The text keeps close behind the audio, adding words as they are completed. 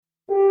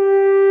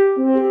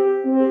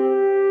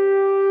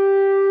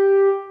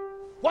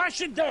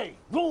should they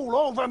rule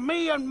over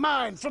me and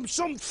mine from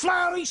some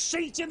flowery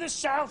seat in the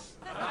south?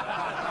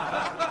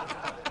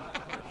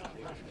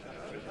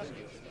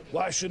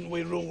 Why shouldn't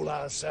we rule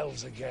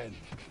ourselves again?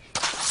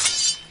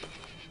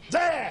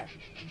 There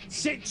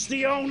sits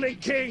the only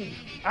king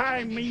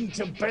I mean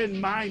to bend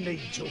my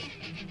knee to.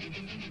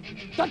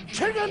 The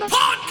king of the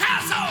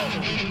Podcastle!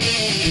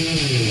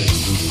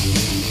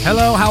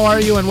 Hello, how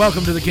are you? And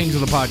welcome to the Kings of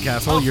the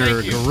Podcastle.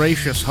 Your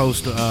gracious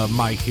host,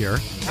 Mike here.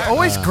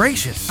 Always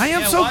gracious. I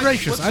am so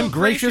gracious. What's so I'm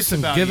gracious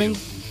and about giving.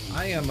 you?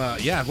 I am,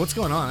 what's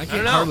going on? I I can't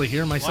don't know. hardly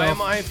hear myself.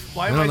 Why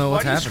I don't know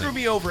what's why do you happening. screw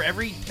me over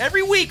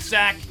every week,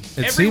 Zach?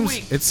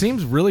 It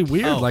seems really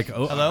weird. Oh, Like,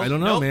 hello? I don't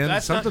know, Nope, man.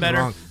 that's not Something's better.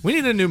 wrong. We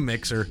need a new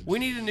mixer. We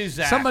need a new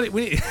Zach. Somebody,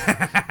 we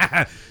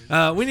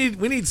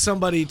need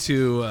somebody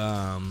to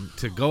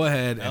go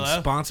ahead and Hello?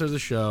 sponsor the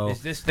show.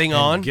 Is this thing and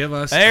on? Give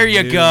us. There a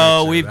you new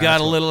go. mixer. We've got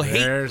That's a what- little heat.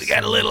 there's We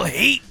got a little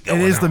heat It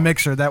going is the on.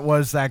 mixer. That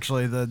was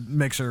actually the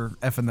mixer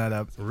effing that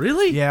up.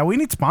 Really? Yeah, we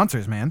need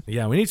sponsors, man.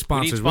 Yeah, we need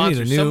sponsors. sponsors.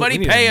 We need a new, Somebody we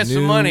need pay a us some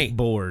new money.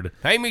 Board.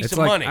 Pay me It's some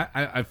like, money.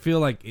 I feel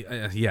like,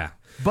 yeah.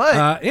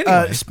 But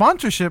anyway.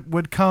 sponsorship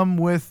would come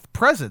with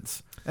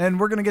presents.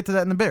 And we're going to get to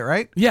that in a bit,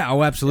 right? Yeah,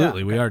 oh,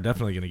 absolutely. Yeah, We are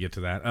definitely going to get to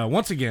that.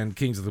 Once again,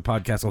 Kings of the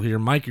Podcastle here.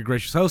 Mike, your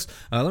gracious host.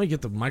 Let me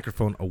get the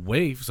microphone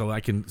away so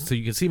you can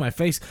see my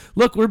face.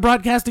 Look, we're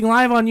broadcasting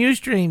live on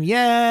Ustream.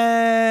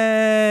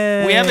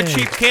 Yay! We have a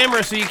cheap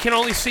camera, so you can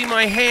only see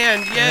my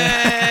hand.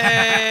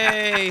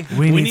 Yay!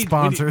 We need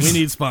sponsors. We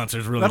need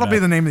sponsors, really That'll bad. be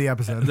the name of the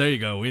episode. There you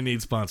go. We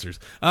need sponsors.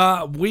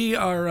 We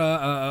are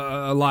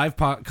a live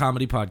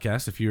comedy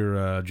podcast. If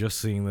you're just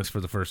seeing this for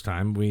the first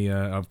time, we,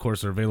 of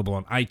course, are available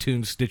on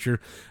iTunes, Stitcher,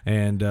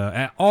 and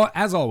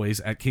as always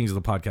at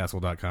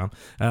kingsofthepodcastle.com.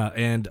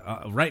 And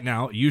right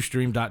now,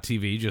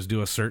 Ustream.tv. Just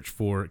do a search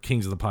for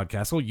Kings of the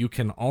Podcastle. You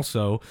can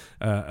also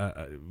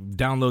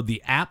download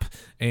the app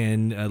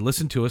and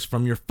listen to us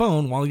from your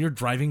phone while you're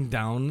driving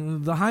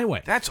down the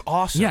highway. That's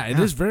awesome. Yeah, it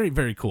is very,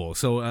 very cool.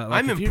 So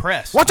I'm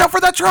impressed. Watch out for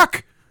that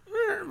truck!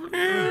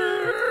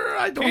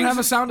 I don't have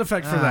a sound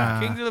effect for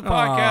that. Kings of the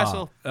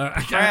Podcastle.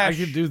 I Trash.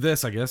 could do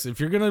this, I guess. If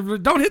you're gonna,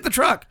 don't hit the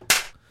truck.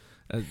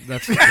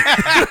 That's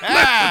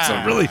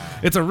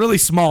it's a really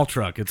small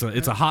truck. It's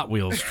a Hot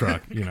Wheels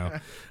truck, you know.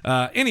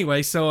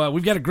 Anyway, so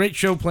we've got a great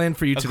show planned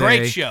for you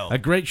today. A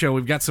great show.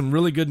 We've got some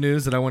really good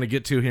news that I want to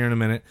get to here in a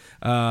minute.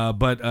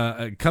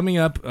 But coming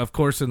up, of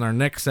course, in our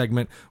next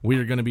segment, we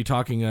are going to be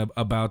talking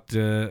about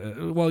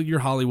your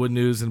Hollywood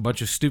news and a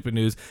bunch of stupid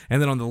news.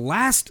 And then on the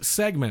last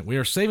segment, we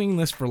are saving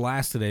this for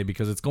last today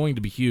because it's going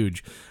to be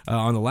huge.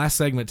 On the last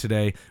segment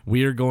today,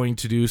 we are going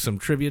to do some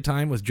trivia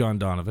time with John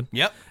Donovan.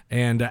 Yep.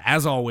 And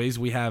as always,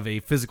 we have a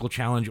physical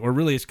challenge, or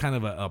really it's kind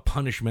of a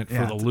punishment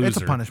for the loser. It's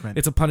a punishment.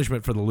 It's a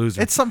punishment for the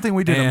loser. It's something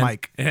we do to And-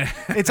 Mike.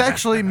 It's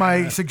actually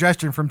my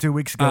suggestion from 2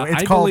 weeks ago.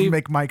 It's I called believe-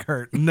 Make Mike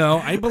Hurt. No,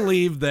 I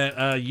believe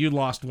that you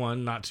lost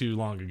one not too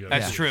long ago.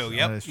 That's true. that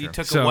Yep. is You true.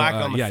 took So, a whack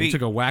on the feet. you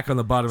took a whack on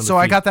the bottom of the So feet.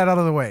 I got that out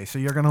of the way. So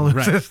you're going to lose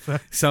Right.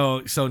 this.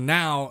 So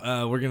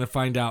now we're going to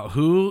find out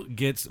who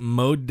gets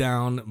mowed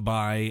down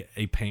by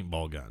a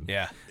paintball gun.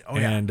 Yeah.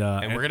 And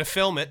we're gonna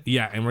film it.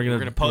 Yeah, and we're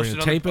gonna post it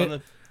on tape the- it. on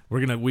the-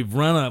 We've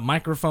run a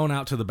microphone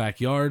out to the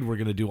backyard. We're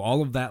gonna do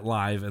all of that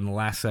live in the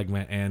last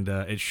segment, and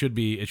it should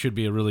be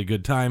a really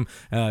good time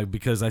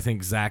because I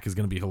think Zach is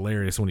gonna be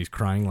hilarious when he's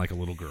crying like a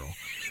little girl.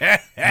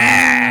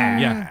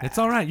 Yeah, it's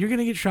all right. You're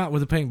gonna get shot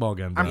with a paintball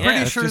gun. Bro. I'm pretty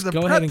Let's sure just the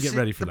go prep ahead and get sheet-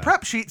 ready for the that.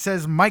 prep sheet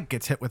says Mike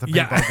gets hit with a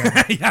Yeah, paintball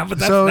gun. yeah, but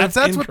that's, So that's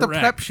if that's what the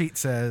incorrect. prep sheet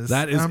says,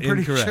 That is I'm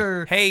pretty incorrect.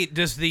 sure. Hey,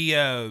 does the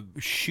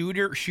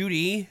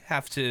shootee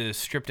have to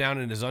strip down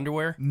in his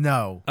underwear?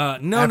 No.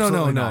 No.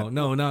 Absolutely not.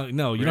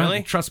 You Really?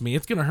 don't trust me.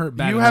 It's gonna hurt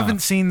bad You enough. haven't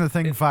seen the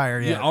thing fire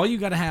yet. Yeah, all you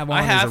got to have on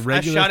I have. is a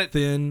regular I shot it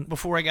thin.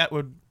 before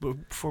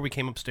we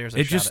came upstairs.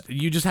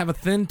 You just have a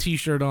thin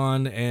T-shirt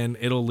on, and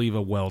it'll leave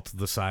a welt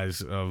the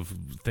size of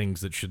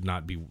things that should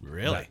not be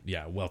Really?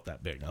 welt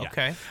that big. Yeah.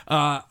 Okay.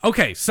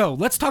 Okay. So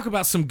let's talk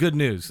about some good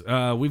news.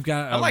 We've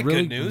got I like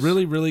really, good news.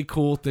 really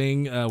cool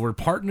thing. We're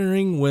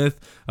partnering with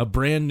a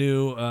brand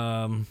new.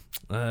 Hell,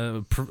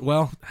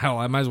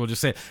 I might as well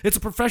just say it. It's a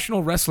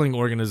professional wrestling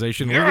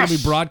organization. We're going to be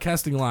Yes!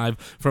 broadcasting live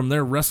from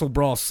their Wrestle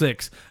Brawl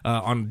 6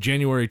 on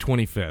January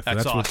 25th.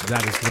 That's awesome.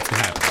 That is what's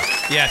happening.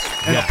 Yes.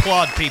 And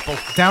applaud people.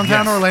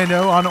 Downtown Yes.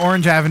 Orlando on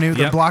Orange Avenue.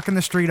 They're Yep. blocking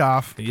the street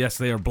off. Yes,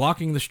 they are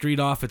blocking the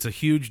street off. It's a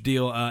huge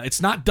deal. It's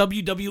not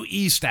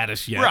WWE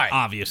status yet, Right.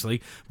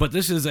 obviously, but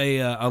this is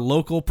a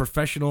local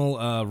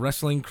professional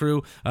wrestling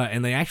crew,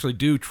 and they actually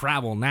do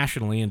travel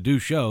nationally and do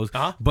shows.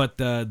 Uh-huh. But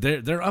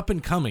they're up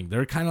and coming.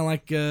 They're kind of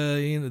like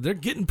they're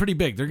getting pretty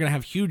big. They're gonna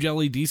have huge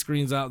LED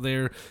screens out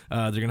there.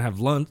 They're gonna have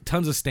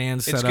tons of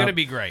stands set It's up. gonna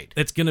be great.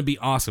 It's going to be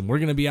awesome. We're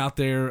going to be out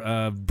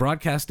there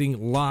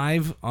broadcasting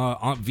live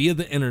via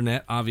the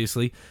internet,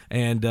 obviously,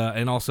 and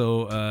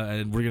also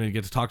we're going to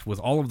get to talk with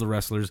all of the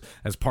wrestlers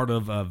as part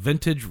of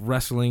Vintage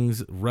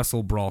Wrestling's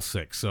Wrestle Brawl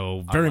 6.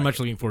 So very much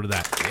looking forward to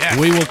that. Yes.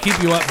 We will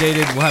keep you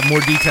updated. We'll have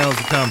more details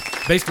to come.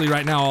 Basically,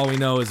 right now, all we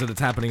know is that it's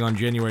happening on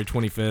January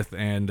 25th,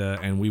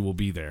 and we will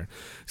be there.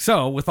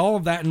 So with all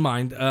of that in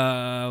mind,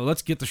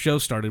 let's get the show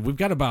started. We've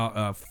got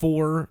about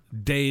 4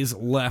 days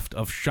left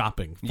of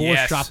shopping. 4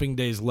 shopping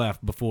days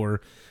left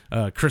before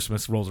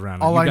Christmas rolls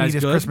around. All you I guys need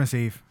is good? Christmas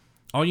Eve.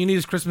 All you need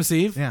is Christmas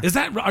Eve? Yeah.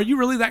 Are you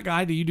really that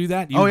guy? Do you do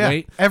that? You Oh, yeah.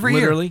 wait Every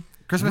year. literally?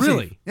 Christmas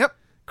really? Eve. Yep.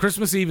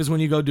 Christmas Eve is when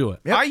you go do it.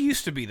 Yep. I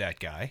used to be that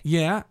guy.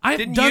 Yeah, I've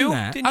Didn't done you?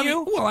 that. Didn't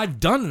you? Well, I've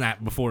done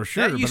that before,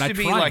 sure, That used but I to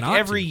be try like not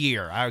every to.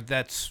 year.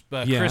 That's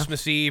Yeah.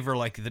 Christmas Eve or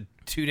like the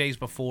 2 days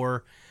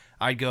before.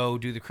 I'd go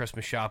do the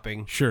Christmas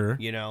shopping. Sure.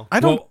 You know. I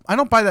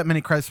don't buy that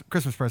many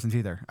Christmas presents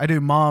either. I do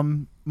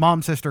mom,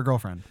 sister,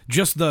 girlfriend.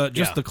 Just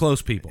the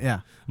close people. Yeah.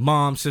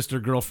 Mom,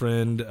 sister,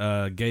 girlfriend,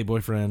 gay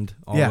boyfriend,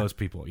 all those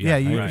people. Yeah,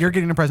 right. you're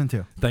getting a present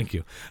too. Thank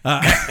you.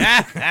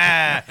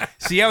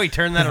 See how he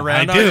turned that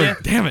around I on do. you?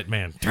 Damn it,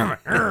 man. Damn it.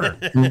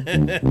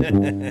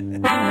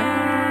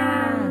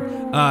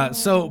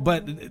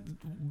 But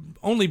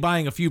only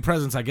buying a few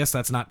presents, I guess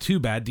that's not too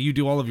bad. Do you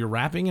do all of your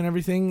wrapping and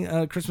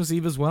everything Christmas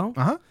Eve as well?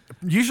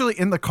 Usually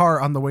in the car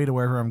on the way to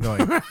wherever I'm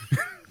going.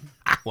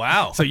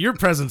 Wow. So your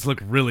presents look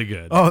really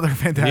good. Oh, they're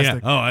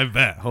fantastic. Yeah. Oh, I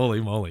bet.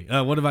 Holy moly.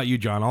 What about you,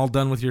 John? All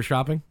done with your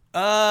shopping?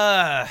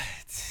 I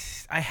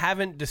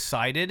haven't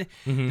decided.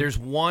 Mm-hmm. There's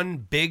one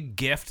big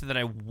gift that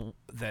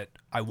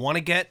I want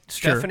to get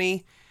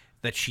Stephanie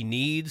that she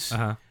needs,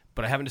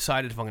 but I haven't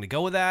decided if I'm going to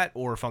go with that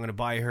or if I'm going to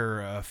buy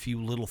her a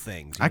few little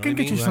things. I can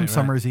get you some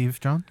Summer's Eve,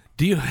 John.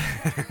 Do you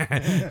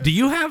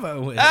have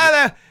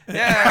a...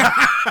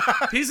 Yeah.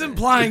 He's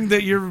implying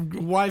that your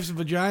wife's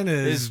vagina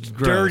is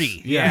gross.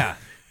 dirty. Yeah.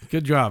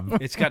 Good job.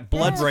 It's got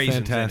blood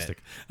raisins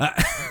Fantastic. in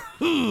it.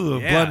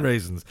 Blood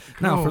raisins.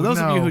 Now, for those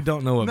of you who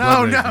don't know what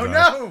blood raisins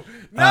are...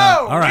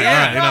 All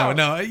right.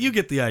 No, you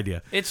get the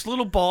idea. It's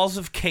little balls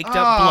of caked up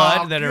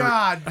blood that are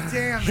God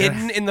damn it.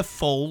 hidden in the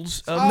folds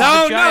of the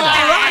No, vagina.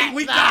 all right,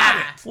 we got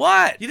it.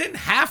 What? You didn't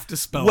have to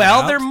spell it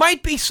Well, out. there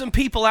might be some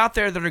people out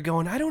there that are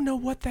going, I don't know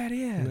what that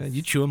is.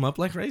 You chew them up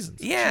like raisins.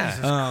 Yeah.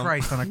 Jesus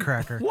Christ on a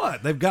cracker.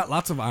 What? They've got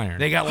lots of iron.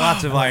 They got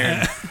lots of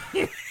iron.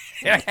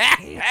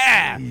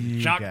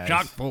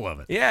 chock full of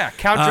it. Yeah,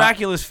 Count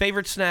Dracula's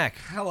favorite snack.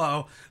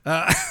 Hello.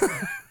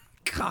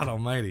 God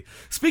almighty.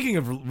 Speaking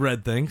of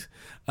red things,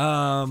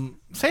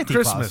 Santa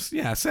Christmas. Claus.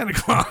 Yeah, Santa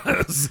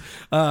Claus.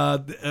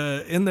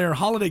 In their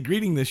holiday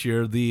greeting this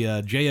year, the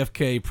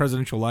JFK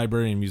Presidential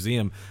Library and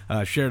Museum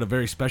shared a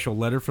very special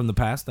letter from the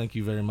past. Thank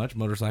you very much,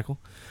 Motorcycle.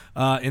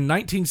 In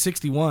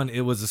 1961,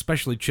 it was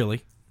especially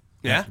chilly.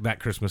 Yeah. That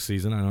Christmas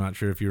season. I'm not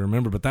sure if you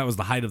remember, but that was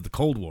the height of the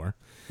Cold War.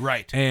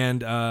 Right.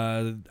 And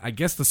I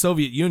guess the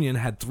Soviet Union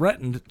had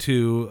threatened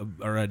to,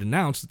 or had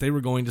announced that they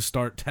were going to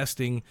start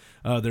testing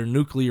their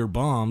nuclear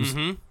bombs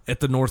at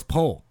the North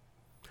Pole.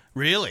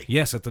 Really?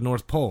 Yes, at the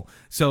North Pole.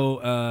 So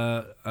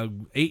a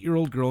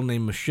 8-year-old girl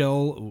named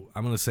Michelle,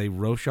 I'm going to say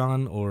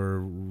Roshan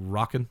or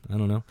Rockin, I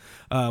don't know,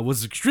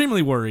 was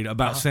extremely worried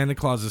about Santa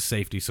Claus's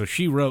safety. So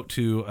she wrote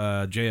to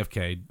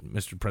JFK,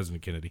 Mr.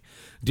 President Kennedy,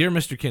 "Dear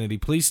Mr. Kennedy,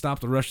 please stop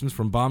the Russians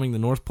from bombing the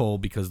North Pole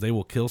because they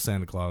will kill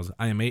Santa Claus.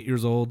 I am 8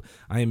 years old.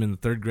 I am in the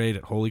 3rd grade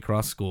at Holy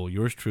Cross School.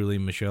 Yours truly,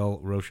 Michelle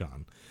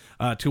Roshan."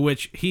 To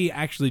which he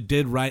actually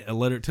did write a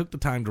letter, took the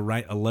time to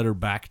write a letter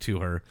back to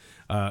her,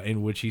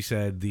 in which he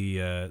said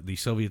the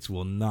Soviets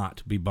will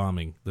not be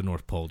bombing the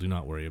North Pole. Do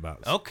not worry about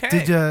it.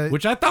 Okay.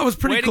 Which I thought was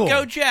pretty Way to cool.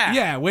 go, Jack.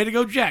 Yeah, way to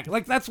go, Jack.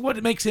 Like, that's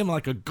what makes him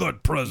like a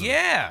good president.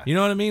 Yeah. You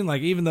know what I mean?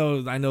 Like, even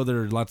though I know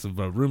there are lots of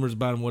rumors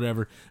about him,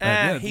 whatever.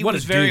 He what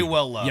was a very dude.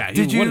 well loved. Yeah,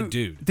 what a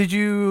dude. Did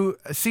you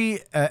see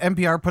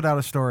NPR put out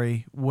a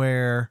story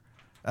where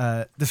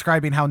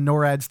describing how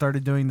NORAD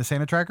started doing the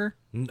Santa tracker?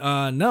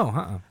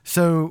 No,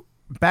 So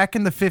back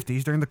in the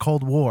 50s, during the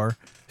Cold War,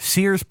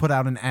 Sears put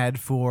out an ad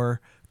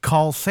for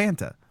Call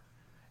Santa.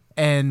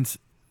 And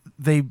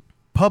they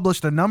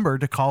published a number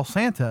to call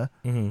Santa,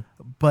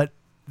 but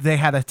they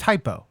had a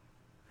typo.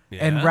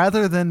 Yeah. And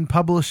rather than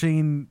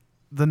publishing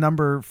the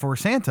number for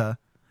Santa,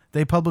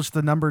 they published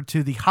the number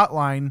to the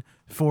hotline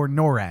for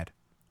NORAD.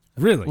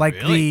 Really? Like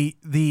Really?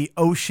 the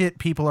oh shit,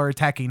 people are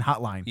attacking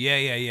hotline. Yeah.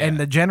 And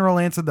the general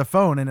answered the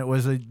phone, and it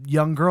was a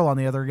young girl on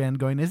the other end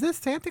going, "Is this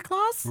Santa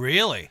Claus?"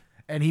 Really?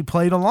 And he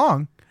played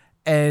along,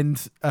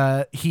 and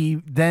he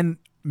then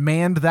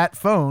manned that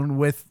phone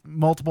with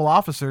multiple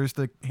officers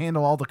to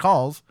handle all the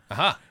calls.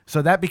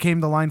 So that became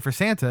the line for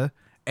Santa,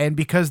 and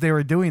because they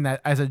were doing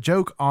that as a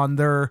joke on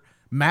their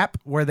map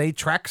where they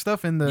track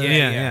stuff in the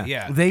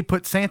Yeah. they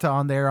put Santa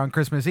on there on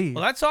Christmas Eve.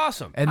 Well, that's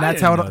awesome. And I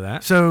that's didn't how know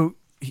that. So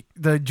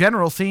the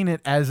general, seeing it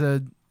as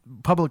a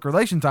public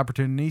relations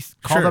opportunity,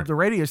 called Sure. up the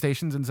radio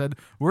stations and said,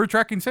 "We're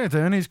tracking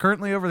Santa, and he's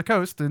currently over the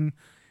coast." And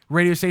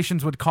radio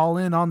stations would call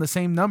in on the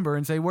same number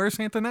and say, "Where's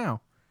Santa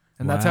now?"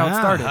 And that's how it Wow.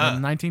 started in the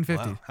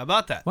 1950s. Wow. How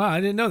about that? Wow, I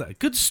didn't know that.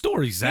 Good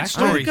story, Zach. Good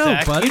story, Way to go,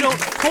 Zach. buddy. You don't-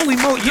 Holy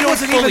moly! you don't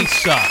fully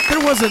suck. There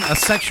wasn't a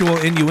sexual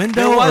innuendo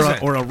There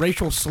wasn't. or a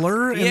racial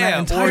slur in Yeah, that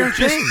entire or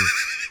just- thing.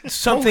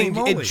 something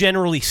Holy moly.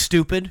 generally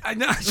stupid. I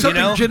know,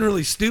 something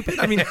generally stupid.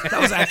 I mean, that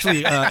was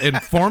actually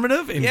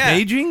informative,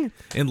 engaging,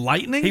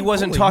 enlightening. He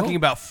wasn't talking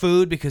about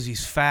food because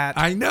he's fat.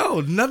 I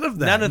know, none of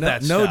that. None of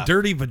that No stuff.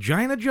 dirty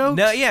vagina jokes.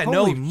 No, yeah,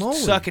 Holy no moly.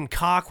 sucking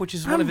cock, which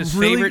is one I'm of his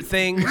really, favorite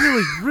things.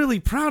 Really, really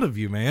proud of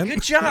you, man.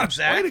 Good job,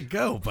 Zach. Way to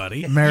go,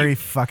 buddy. Merry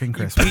fucking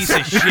Christmas. Piece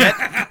of shit.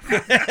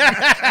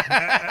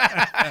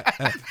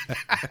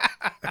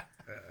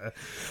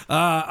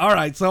 All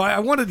right, so I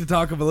wanted to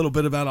talk a little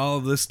bit about all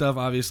of this stuff.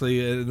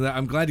 Obviously,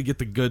 I'm glad to get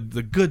the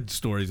good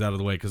stories out of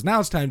the way because now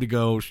it's time to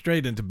go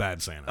straight into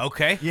Bad Santa.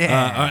 Okay.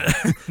 Yeah.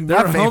 There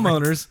are My favorite.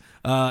 homeowners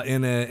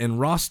in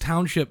Ross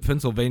Township,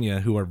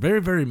 Pennsylvania, who are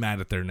very, very mad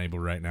at their neighbor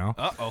right now.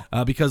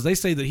 Because they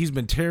say that he's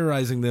been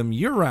terrorizing them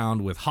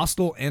year-round with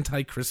hostile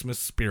anti-Christmas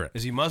spirit.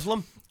 Is he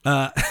Muslim?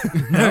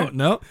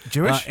 No.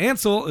 Jewish?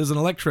 Ansel is an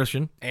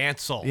electrician.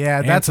 Ansel.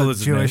 Yeah, that's Ansel a is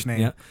his Jewish name.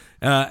 Yeah.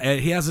 And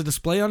he has a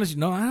display on his.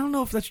 No, I don't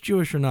know if that's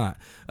Jewish or not.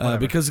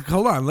 Because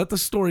hold on, let the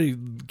story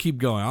keep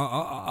going.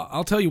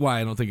 I'll tell you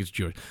why I don't think it's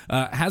Jewish.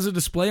 Has a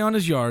display on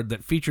his yard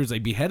that features a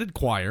beheaded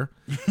choir,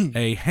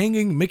 a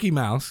hanging Mickey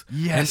Mouse,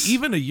 Yes. and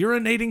even a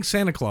urinating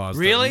Santa Claus.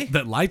 Really?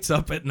 That lights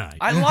up at night.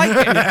 I like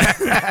it.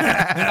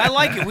 I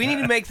like it. We need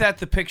to make that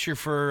the picture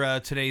for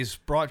today's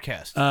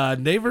broadcast.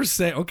 Neighbors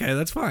say, okay,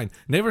 that's fine.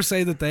 Neighbors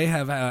say that they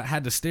have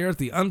had to stare at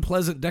the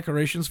unpleasant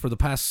decorations for the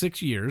past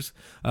 6 years.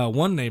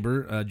 One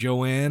neighbor,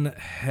 Joanne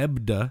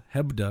Hebda.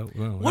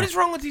 Well, What is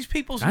wrong with these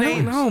people's I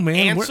names? don't know,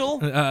 man. Ansel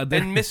We're-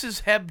 and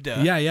Mrs.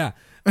 Hebda. Yeah.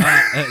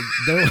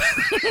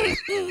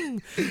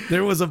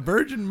 There was a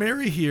Virgin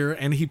Mary here,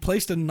 and he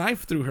placed a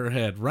knife through her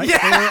head right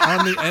there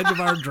on the edge of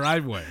our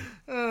driveway.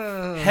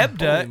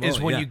 Hebda Holy is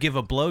moly, when yeah. you give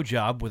a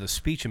blowjob with a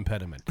speech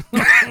impediment.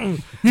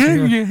 Would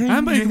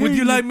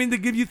you like me to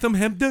give you some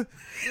Hebda?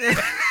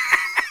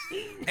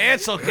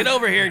 Ansel, get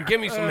over here and give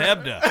me some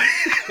Hebda.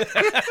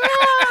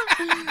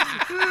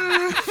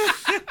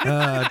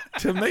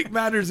 To make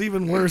matters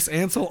even worse,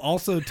 Ansel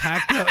also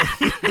tacked up.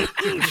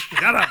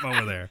 Shut up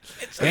over there.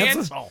 It's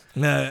Ansel.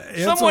 Ansel.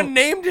 Someone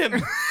named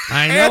him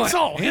I know.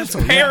 Ansel.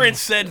 Ansel, His parents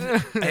said,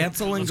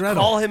 Ansel and let's Gretel.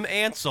 call him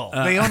Ansel.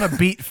 They own a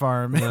beet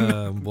farm.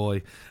 Oh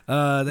boy. They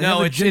have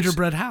a it's-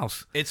 gingerbread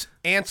house. It's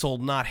Ansel,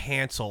 not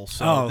Hansel,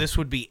 so Oh. this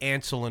would be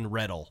Ansel and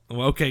Gretel.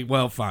 Well, okay,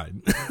 well,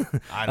 fine.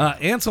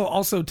 Ansel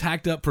also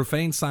tacked up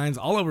profane signs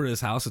all over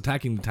his house,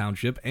 attacking the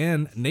township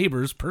and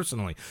neighbors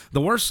personally.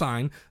 The worst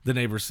sign, the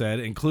neighbor said,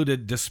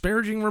 included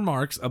disparaging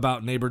remarks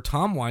about neighbor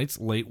Tom White's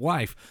late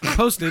wife.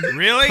 Posted.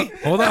 Really?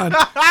 Hold on.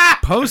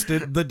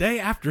 Posted the day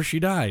after she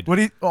died. What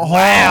do you? Oh,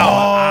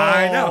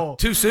 I know.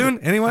 Too soon?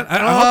 Anyone? I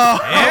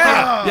hope,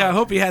 Yeah. I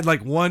hope he had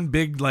like one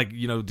big,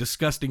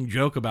 disgusting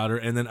joke about her,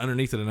 and then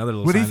underneath it another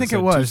little. What do you sign that think it said,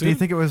 "Too was? Do you soon?"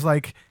 think it was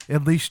like,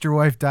 at least your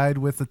wife died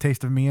with the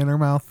taste of me in her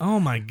mouth? Oh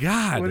my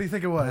God! What do you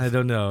think it was? I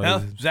don't know.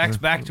 Well, Zach's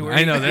back to where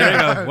I know. There you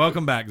go.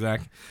 Welcome back,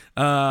 Zach.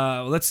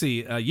 Let's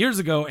see. Years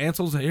ago,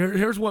 Ansel's.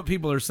 Here's what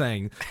people are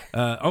saying.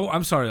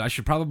 I'm sorry. I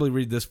should probably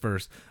read this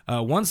first.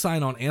 One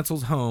sign on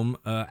Ansel's home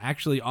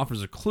actually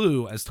offers a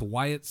clue as to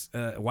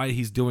why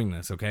he's doing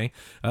this. Okay.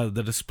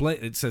 The display.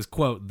 It says,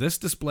 "quote This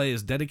display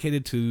is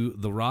dedicated to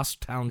the Ross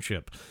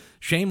Township.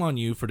 Shame on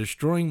you for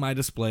destroying my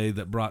display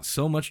that brought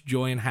so much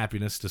joy and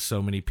happiness to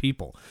so many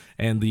people."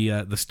 And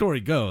the story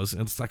goes,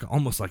 and it's like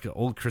almost like an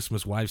old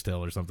Christmas wives'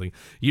 tale or something.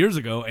 Years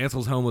ago,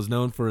 Ansel's home was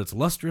known for its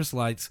lustrous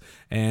lights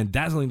and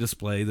dazzling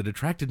display that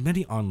attracted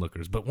many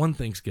onlookers. But one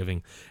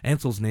Thanksgiving,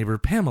 Ansel's neighbor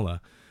Pamela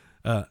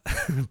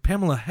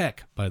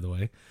Heck, by the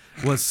way,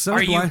 was so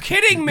Are you blind.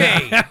 kidding me?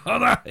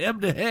 Hold on,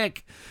 Hebda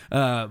Heck.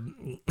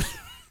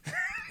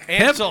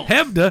 Ansel.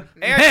 Hebda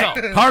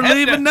Ansel. Heck. Hardly Hebda.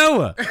 even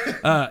Noah.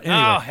 Anyway.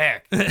 Oh,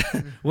 heck.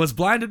 Was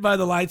blinded by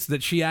the lights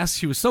that she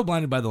was so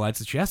blinded by the lights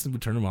that she asked him to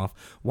turn them off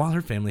while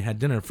her family had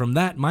dinner. From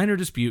that minor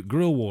dispute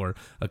grew a war.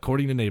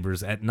 According to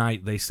neighbors, at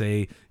night they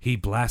say he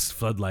blasts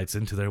floodlights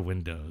into their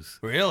windows.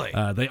 Really?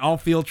 They all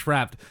feel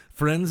trapped.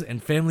 Friends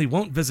and family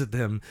won't visit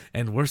them,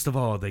 and worst of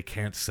all, they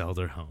can't sell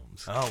their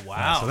homes. Oh,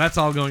 wow. So that's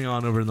all going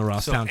on over in the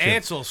Ross So Township.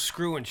 Ansel's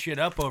screwing shit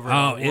up over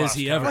Oh, in is Ross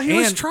he Town. ever? Well, he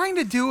was And- trying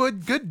to do a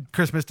good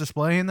Christmas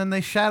display, and then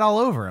they shat all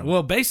over him.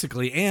 Well,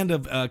 basically, and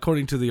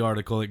according to the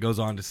article, it goes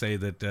on to say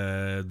that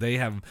they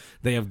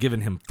have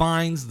given him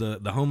fines. The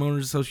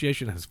homeowners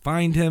association has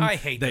fined him. I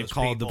hate They've those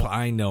called people.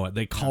 I know it.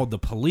 They called the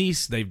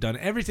police. They've done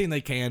everything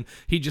they can.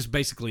 He just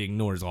basically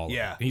ignores all of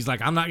Yeah. it. He's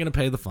like, I'm not going to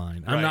pay the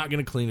fine. I'm Right. not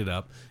going to clean it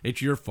up. It's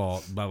your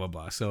fault. Blah blah blah.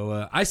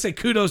 So I say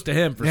kudos to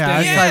him for Yeah,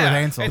 I standing. side with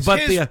Ansel. It's But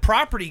his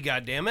property,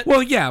 goddammit.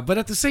 Well, yeah, but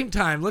at the same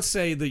time, let's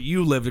say that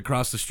you lived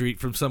across the street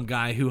from some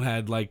guy who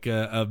had like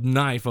a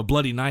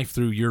bloody knife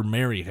through your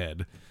Mary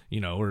head,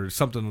 or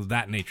something of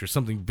that nature,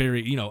 something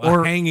very,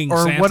 a hanging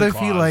or Santa what if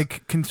Claus. he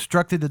like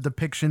constructed a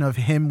depiction of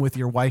him with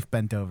your wife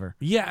bent over?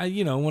 Yeah,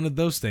 one of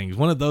those things,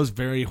 one of those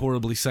very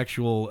horribly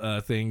sexual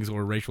things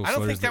or racial I slurs.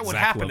 don't think that would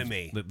Zach happen to loves-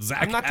 me. That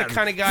Zach I'm not the has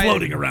kind of guy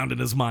floating around in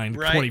his mind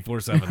Right.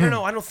 24/7.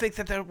 No, I don't think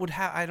that would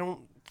I don't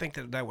think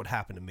that would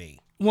happen to me.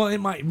 Well, it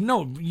might.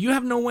 No, you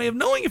have no way of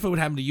knowing if it would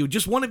happen to you.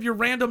 Just one of your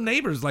random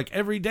neighbors, like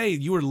every day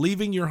you are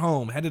leaving your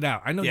home, headed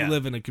out. I know you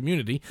live in a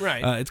community.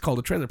 Right. It's called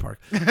a trailer park.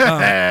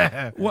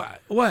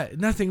 What?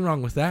 Nothing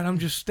wrong with that. I'm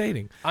just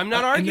stating. I'm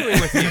not arguing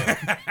with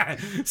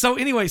you. So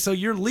anyway, so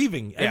you're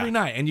leaving every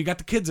night, and you got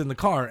the kids in the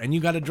car, and you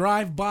got to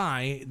drive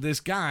by this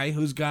guy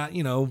who's got,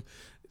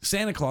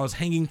 Santa Claus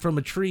hanging from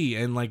a tree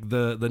and like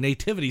the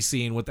nativity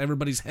scene with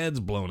everybody's heads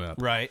blown up.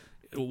 Right.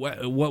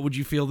 What would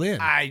you feel then?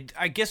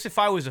 I guess if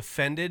I was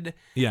offended,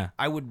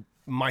 I would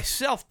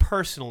myself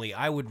personally,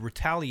 I would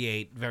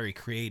retaliate very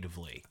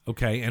creatively.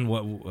 Okay, and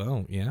what?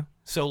 Oh, yeah.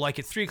 So like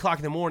at 3:00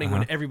 in the morning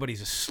when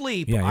everybody's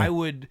asleep, I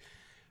would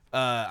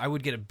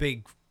get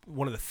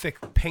one of the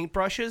thick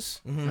paintbrushes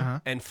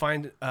and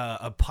find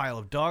a pile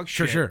of dog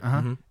shit,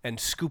 and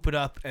scoop it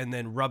up and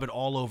then rub it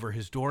all over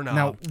his doorknob.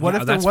 Now, what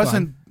if there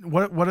wasn't?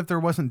 What if there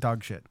wasn't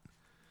dog shit?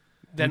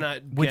 Then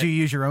would you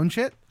use your own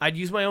shit? I'd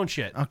use my own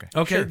shit. Okay,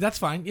 sure. That's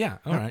fine. Yeah,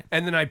 all right.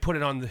 And then I'd put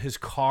it on his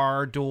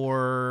car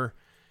door.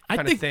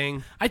 Kind of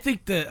thing. I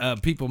think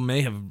that people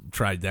may have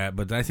tried that,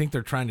 but I think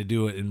they're trying to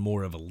do it in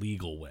more of a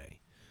legal way.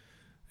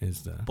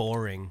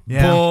 Boring.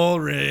 Yeah.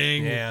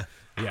 Boring. Yeah.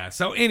 Yeah.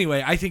 So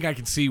anyway, I think I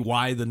can see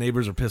why the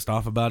neighbors are pissed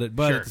off about it,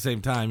 but at the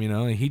same time,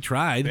 he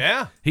tried.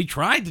 Yeah. He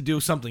tried to do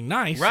something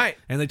nice. Right.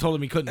 And they told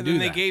him he couldn't do that.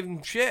 And that. then they gave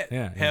him shit.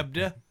 Yeah.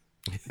 Hebda.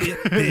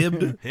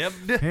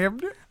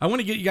 Hibbed. I want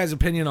to get you guys'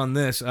 opinion on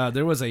this.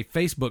 There was a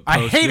Facebook post.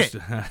 I hate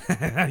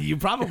it. You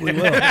probably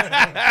will.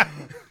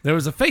 There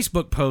was a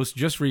Facebook post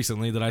just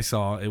recently that I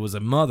saw. It was a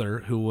mother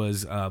who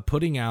was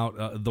putting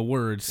out the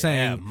word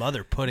saying...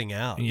 mother putting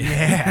out.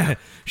 Yeah.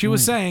 She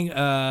was saying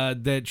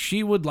that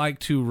she would like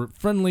to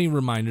friendly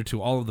reminder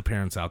to all of the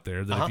parents out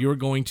there that if you're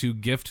going to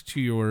gift to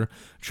your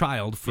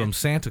child from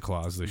Santa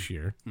Claus this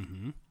year...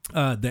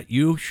 that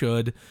you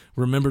should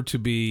remember to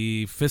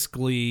be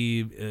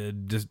fiscally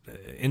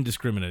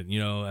indiscriminate.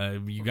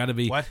 You got to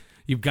be. What?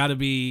 You've got to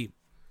be.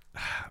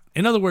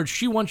 In other words,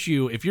 she wants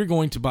you, if you're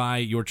going to buy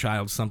your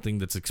child something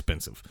that's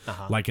expensive,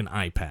 like an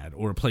iPad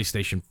or a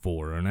PlayStation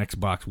 4 or an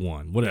Xbox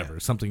One, whatever,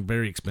 something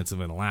very expensive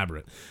and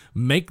elaborate,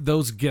 make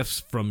those gifts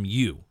from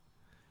you,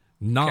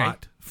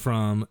 not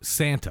from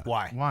Santa.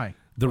 Why?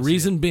 The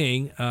reason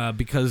being,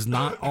 because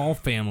not all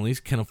families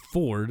can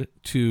afford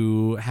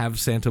to have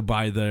Santa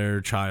buy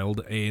their child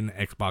an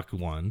Xbox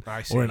One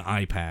or an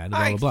iPad.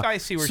 Blah, blah, blah. I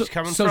see where she's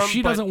coming so from.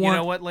 She doesn't want. You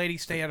know what, lady?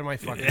 Stay out of my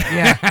fucking mouth.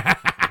 Yeah.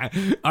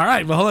 All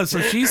right, but hold on.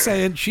 So she's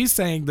saying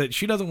that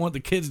she doesn't want the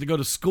kids to go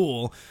to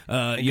school.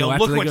 Look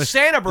what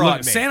Santa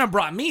brought me. Santa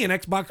brought me an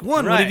Xbox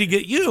One. Right. What did he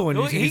get you? And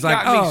he's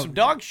like, got me some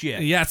dog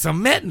shit. Yeah,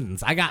 some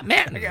mittens. I got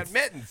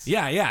mittens.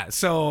 Yeah.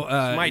 So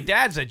my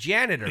dad's a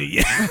janitor.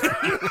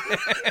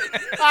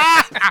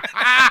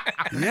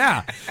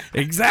 Yeah,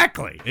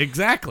 exactly.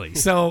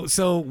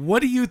 So what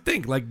do you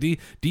think? Like, do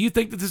you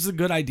think that this is a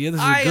good idea?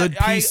 This is a good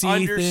PC thing? I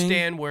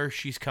understand where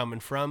she's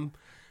coming from,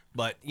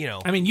 but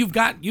I mean, you've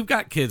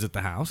got kids at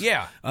the house.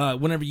 Yeah.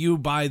 Whenever you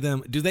buy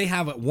them, do they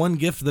have one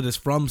gift that is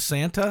from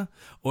Santa,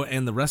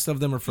 and the rest of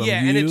them are from you?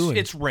 And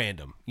it's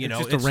random. It's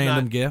just a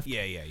random gift.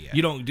 Yeah.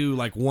 You don't do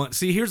like one.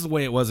 See, here's the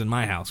way it was in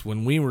my house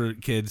when we were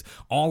kids.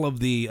 All of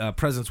the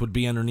presents would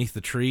be underneath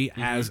the tree.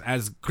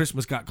 As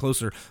Christmas got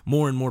closer,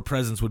 more and more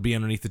presents would be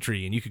underneath the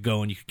tree, and you could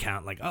go and you could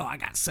count like, oh, I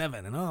got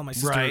 7, and oh, my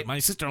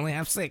sister only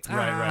have 6.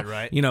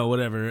 Right.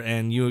 Whatever.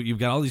 And you've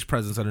got all these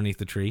presents underneath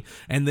the tree,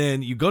 and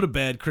then you go to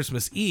bed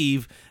Christmas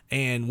Eve,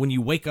 and when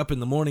you wake up in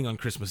the morning on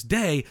Christmas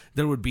Day,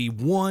 there would be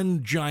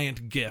one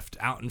giant gift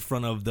out in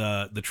front of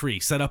the tree,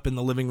 set up in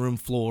the living room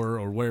floor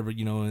or wherever,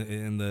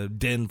 in the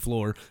den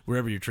floor,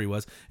 wherever your tree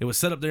was. It was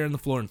set up there in the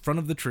floor in front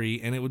of the tree,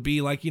 and it would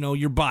be like,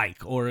 your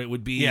bike, or it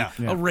would be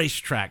a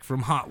racetrack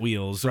from Hot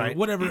Wheels, or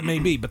whatever it may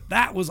be. But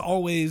that was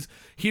always,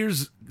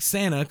 here's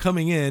Santa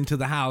coming into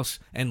the house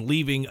and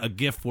leaving a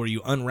gift for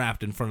you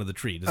unwrapped in front of the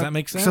tree. Does that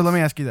make sense? So let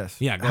me ask you this.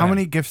 Yeah, go How ahead.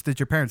 many gifts did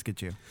your parents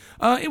get you?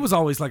 It was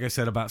always, like I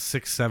said, about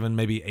 6, 7,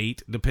 maybe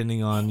 8,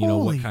 depending on,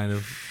 Holy what kind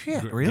of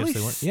shit, really?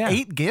 gifts they were. Yeah.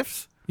 8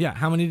 gifts? Yeah,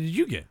 how many did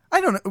you get?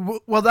 I don't know.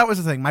 Well, that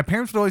was the thing. My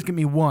parents would always give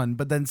me 1,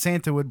 but then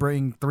Santa would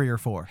bring 3 or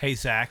 4. Hey,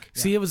 Zach.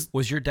 See,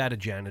 was your dad a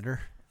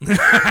janitor?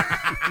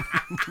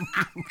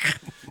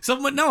 So,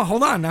 but no,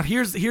 hold on. Now,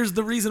 here's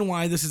the reason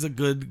why this is a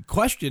good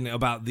question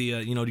about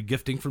the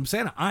gifting from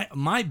Santa.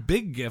 My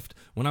big gift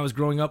when I was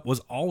growing up was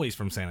always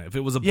from Santa. If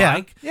it was a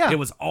bike, it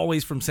was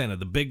always from Santa.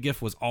 The big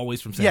gift was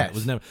always from Santa. Yes. It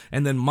was never.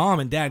 And then Mom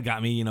and Dad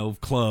got me,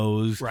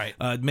 clothes, right?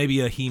 Maybe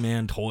a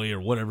He-Man toy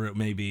or whatever it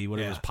may be,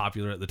 whatever was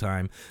popular at the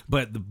time.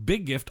 But the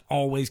big gift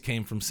always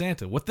came from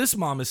Santa. What this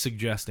mom is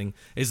suggesting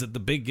is that the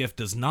big gift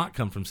does not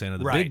come from Santa.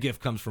 The big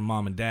gift comes from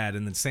Mom and Dad,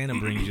 and then Santa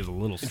brings you the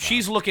little stuff.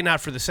 She's looking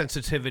out for the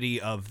sensitivity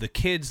of the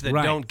kids that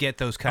don't get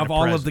those kind of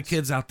all presents. of the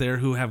kids out there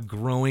who have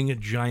growing,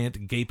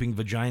 giant, gaping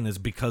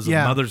vaginas because of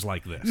mothers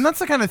like this. And that's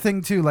the kind of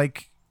thing, too,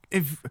 like,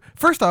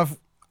 first off,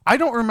 I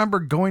don't remember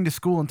going to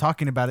school and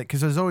talking about it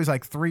because it was always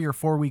like 3 or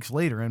 4 weeks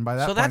later, and by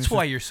that So point, that's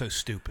why you're so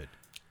stupid.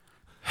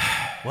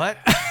 What?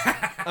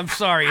 I'm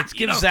sorry. It's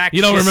give Zach.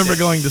 You don't remember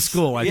going to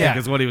school, I think,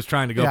 is what he was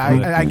trying to go for.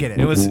 I get it.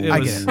 It was. I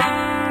get it.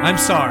 I'm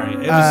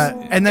sorry.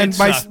 And then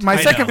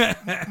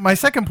my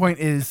second point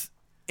is,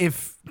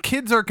 if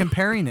kids are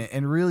comparing it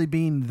and really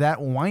being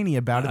that whiny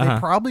about it, they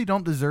probably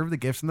don't deserve the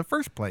gifts in the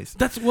first place.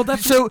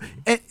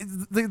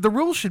 The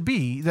rule should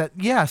be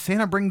that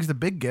Santa brings the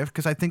big gift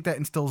because I think that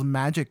instills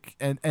magic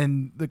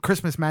and the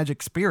Christmas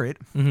magic spirit.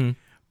 Mm-hmm.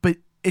 But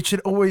it should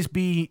always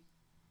be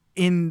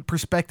in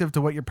perspective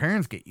to what your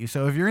parents get you.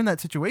 So if you're in that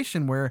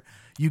situation where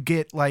you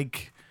get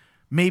like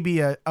maybe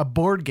a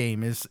board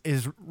game is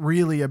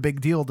really a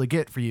big deal to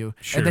get for you,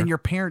 and then your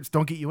parents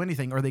don't get you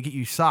anything or they get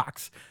you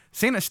socks,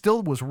 Santa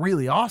still was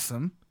really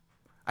awesome.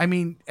 I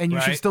mean, and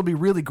you should still be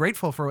really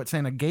grateful for what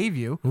Santa gave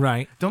you.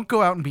 Right. Don't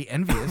go out and be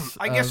envious.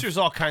 I guess there's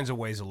all kinds of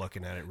ways of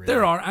looking at it, really.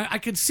 There are. I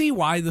could see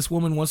why this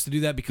woman wants to do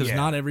that because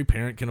not every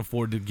parent can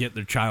afford to get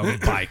their child a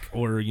bike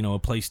or, a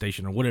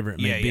PlayStation or whatever it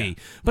may be. Yeah.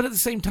 But at the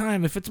same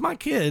time, if it's my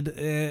kid,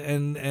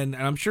 and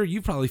I'm sure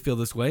you probably feel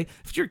this way,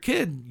 if it's your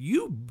kid,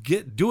 you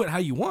do it how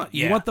you want.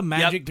 You want the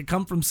magic to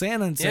come from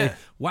Santa and say,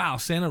 wow,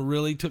 Santa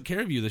really took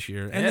care of you this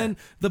year. And then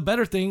the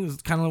better thing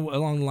is kind of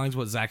along the lines of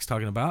what Zach's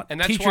talking about.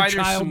 And that's teach why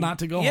your child not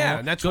to go home.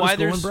 And that's go why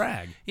to school and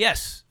brag.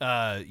 Yes,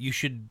 you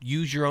should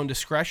use your own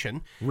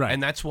discretion, right?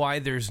 And that's why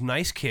there's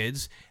nice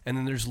kids, and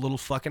then there's little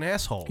fucking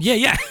assholes.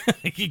 Yeah,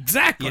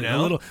 exactly.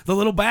 The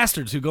little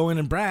bastards who go in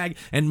and brag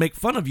and make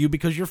fun of you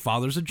because your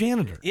father's a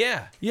janitor.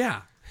 Yeah.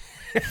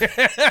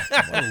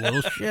 What a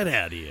little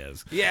shithead he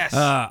is. Yes.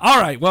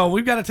 All right. Well,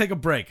 we've got to take a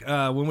break.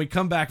 When we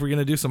come back, we're going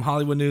to do some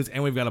Hollywood news,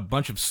 and we've got a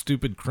bunch of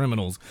stupid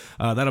criminals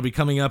that'll be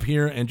coming up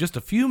here in just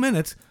a few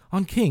minutes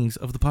on Kings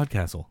of the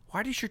Podcastle.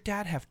 Why does your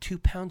dad have 2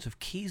 pounds of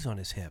keys on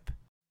his hip?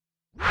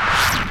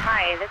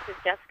 Hi, this is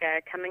Jessica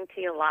coming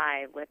to you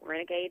live with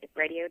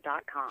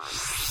RenegadeRadio.com.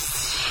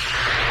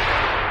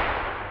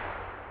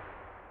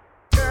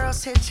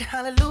 Girls hit you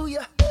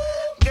hallelujah.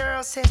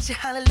 Girls hit you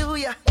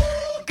hallelujah.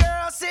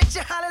 Girls hit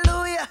you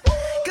hallelujah.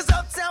 Cause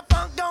Uptown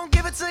Funk don't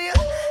give it to you.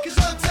 Cause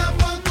Uptown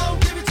Funk don't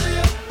give it to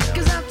you.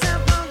 Cause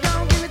Uptown Funk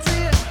don't give it to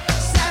you.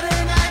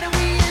 Saturday night and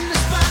we in the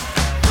spot.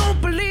 Don't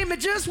believe me,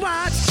 just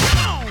watch. Come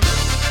on.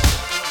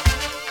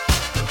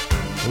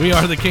 We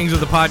are the Kings of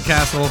the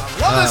Podcastle.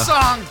 Love this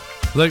song.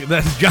 Look,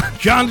 that's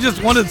John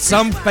just wanted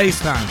some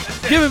FaceTime.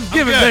 Give him.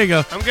 There you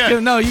go. I'm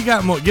good. No, you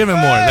got more. Give him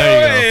more.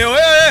 There you go.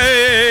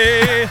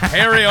 Hey,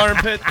 hairy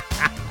armpit.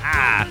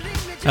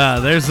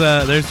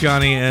 There's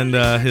Johnny and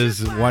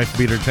his wife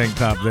beater tank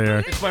top there.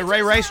 It's my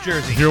Ray Rice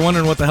jersey. If you're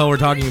wondering what the hell we're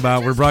talking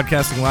about, we're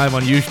broadcasting live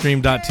on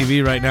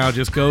Ustream.tv right now.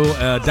 Just go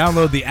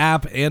download the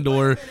app and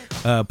or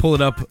pull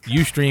it up,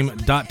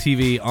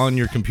 Ustream.tv on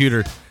your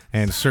computer.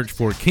 And search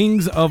for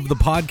Kings of the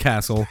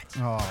Podcastle.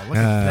 Oh, look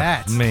at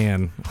that.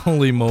 Man,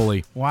 holy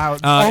moly. Wow.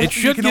 It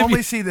should you can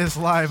only see this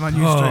live on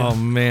Ustream. Oh,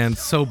 man,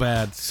 so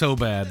bad.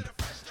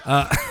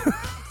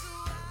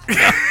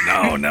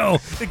 No.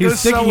 He's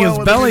sticking his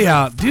belly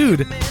out.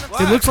 Dude,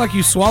 it looks like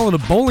you swallowed a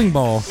bowling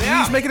ball.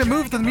 Yeah. He's making it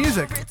move to the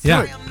music.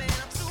 Do it.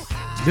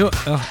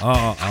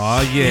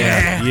 Oh,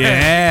 yeah.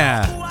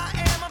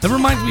 That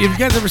reminds me, have you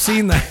guys ever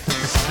seen that?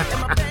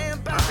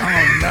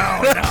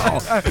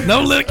 Oh, no.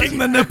 No licking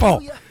the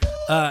nipple.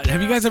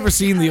 Have you guys ever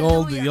seen the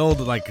old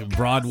like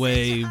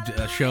Broadway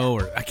show,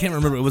 or I can't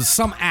remember? It was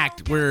some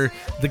act where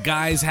the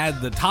guys had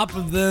the top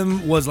of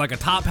them was like a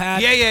top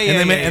hat.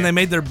 And they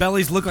made their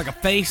bellies look like a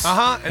face.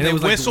 And it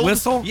was whistled. Like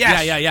whistle.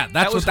 Yes. Yeah.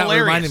 That's what that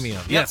reminded me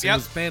of. Yes, it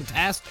was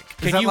fantastic.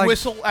 Can you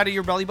whistle out of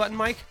your belly button,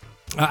 Mike?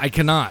 I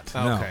cannot.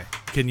 Oh, no. Okay.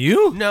 Can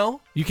you?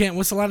 No. You can't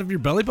whistle out of your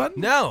belly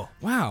button? No.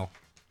 Wow.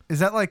 Is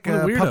that like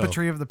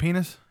puppetry of the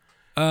penis?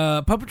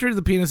 Puppetry of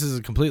the penis is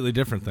a completely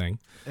different thing.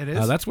 It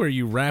is? That's where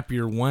you wrap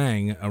your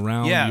wang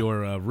around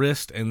your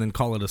wrist and then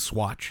call it a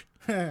swatch.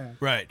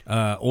 Right.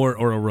 Or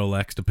a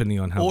Rolex, depending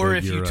on how or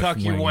big if your you tuck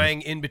your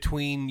wang is. in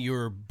between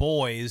your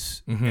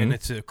boys and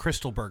it's a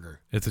Crystal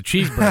Burger. It's a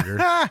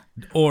cheeseburger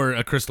or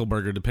a Crystal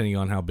Burger, depending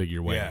on how big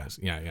your wang is.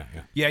 Yeah.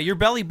 Yeah, your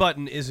belly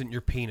button isn't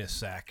your penis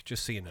sack,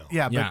 just so you know.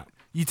 Yeah, but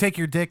you take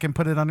your dick and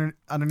put it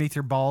underneath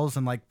your balls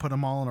and like put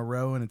them all in a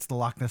row, and it's the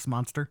Loch Ness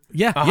Monster.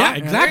 Yeah,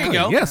 exactly. There you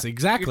go. Yes,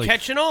 exactly. You're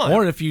catching on.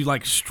 Or if you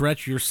like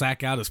stretch your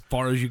sack out as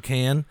far as you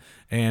can,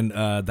 and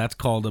that's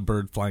called a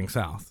bird flying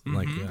south.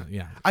 Like,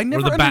 I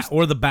never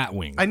or the bat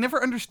wing. I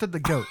never understood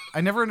the goat.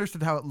 I never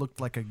understood how it looked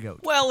like a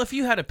goat. Well, if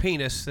you had a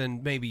penis,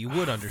 then maybe you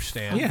would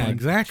understand. Yeah,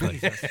 exactly.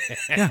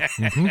 Yeah.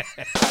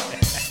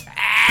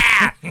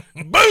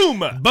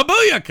 Boom!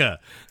 Babooyaka!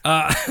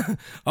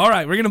 All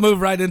right, we're going to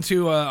move right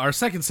into our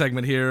second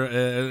segment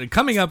here.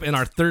 Coming up in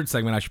our third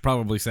segment, I should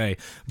probably say,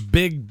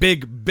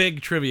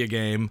 big trivia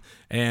game.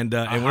 And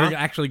we're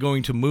actually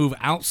going to move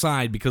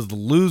outside because the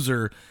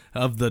loser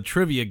of the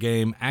trivia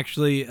game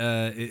actually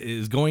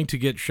is going to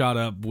get shot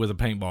up with a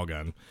paintball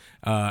gun.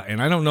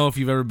 And I don't know if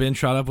you've ever been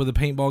shot up with a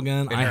paintball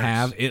gun. I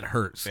have. It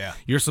hurts. Yeah.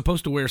 You're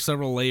supposed to wear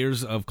several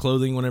layers of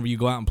clothing whenever you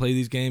go out and play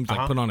these games.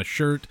 Like put on a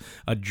shirt,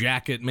 a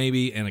jacket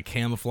maybe, and a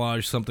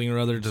camouflage something or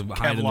other to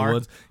hide in the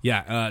woods.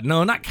 Yeah.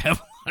 No, not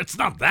Kevlar. It's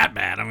not that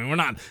bad. I mean, we're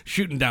not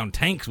shooting down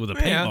tanks with a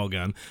paintball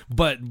gun,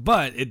 but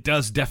it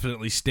does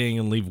definitely sting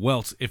and leave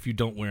welts if you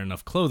don't wear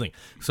enough clothing.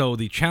 So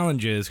the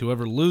challenge is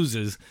whoever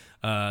loses,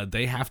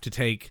 they have to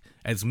take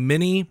as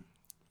many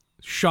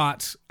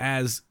shots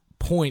as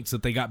points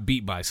that they got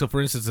beat by. So,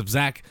 for instance, if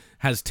Zach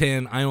has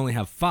 10, I only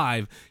have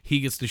 5, he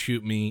gets to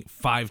shoot me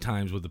 5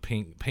 times with a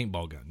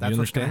paintball gun. That's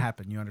what's going to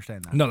happen. You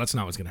understand that? No, that's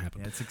not what's going to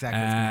happen. Yeah, it's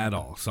exactly what's gonna happen. At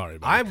all. Sorry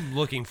about it. I'm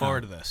looking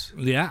forward to this.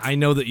 Yeah, I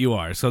know that you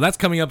are. So that's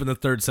coming up in the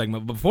third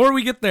segment. Before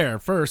we get there,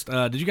 first,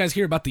 did you guys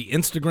hear about the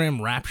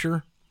Instagram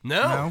rapture?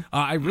 No.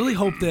 I really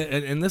hope that,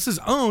 and this is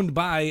owned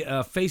by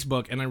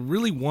Facebook, and I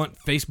really want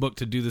Facebook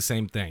to do the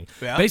same thing.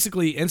 Yeah.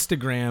 Basically,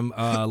 Instagram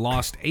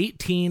lost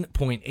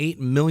 18.8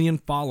 million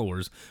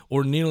followers,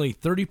 or nearly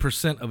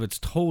 30% of its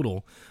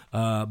total,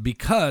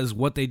 because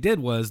what they did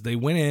was they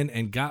went in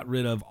and got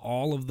rid of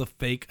all of the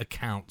fake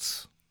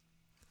accounts.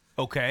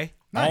 Okay.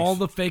 Nice. All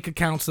the fake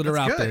accounts that are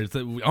out there.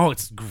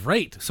 It's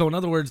great. So in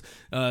other words,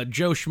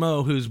 Joe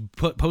Schmo, who's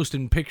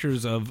posting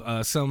pictures of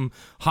some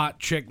hot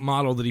chick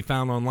model that he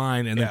found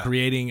online and then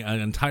creating an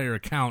entire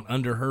account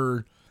under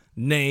her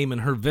name and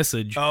her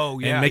visage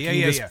and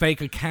making this fake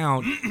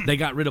account, they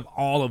got rid of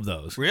all of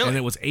those. Really? And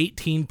it was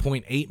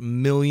 18.8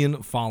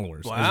 million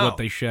followers is Wow. what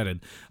they shedded.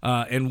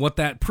 And what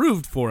that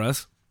proved for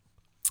us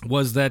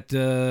was that,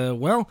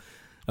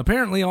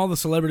 apparently all the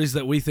celebrities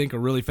that we think are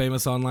really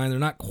famous online, they're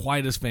not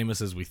quite as famous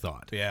as we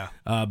thought. Yeah.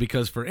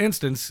 Because, for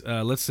instance,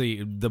 let's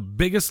see, the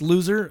biggest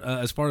loser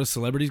as far as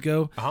celebrities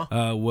go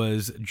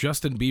was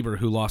Justin Bieber,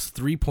 who lost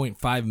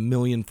 3.5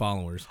 million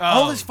followers.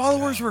 All his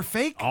followers were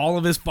fake? All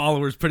of his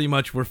followers pretty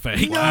much were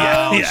fake. No,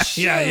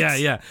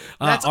 Yeah.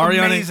 That's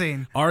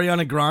amazing.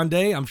 Ariana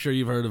Grande, I'm sure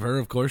you've heard of her,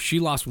 of course. She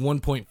lost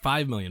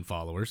 1.5 million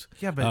followers.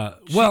 Yeah,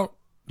 but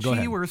go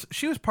ahead.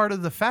 She was part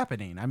of the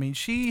Fappening. I mean,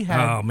 she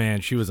had. Oh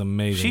man, she was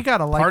amazing. She got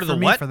a like Part of for the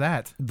me what? for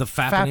that. The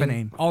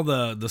Fappening. All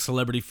the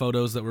celebrity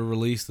photos that were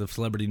released, the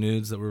celebrity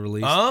nudes that were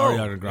released. Oh,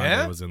 Ariana Grande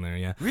yeah? was in there,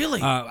 yeah.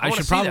 Really? I wanna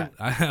should see probably.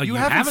 that. You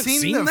haven't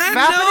seen the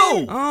that?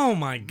 Fappening? No. Oh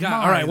my god!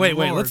 My All right, wait.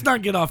 Lord. Let's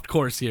not get off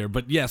course here.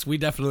 But yes, we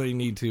definitely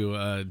need to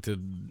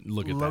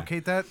look at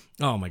Locate that.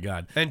 that. Oh my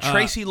god! And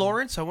Tracy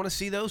Lawrence, I want to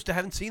see those. I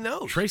haven't seen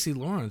those. Tracy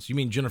Lawrence. You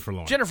mean Jennifer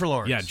Lawrence? Jennifer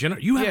Lawrence. Yeah,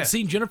 you haven't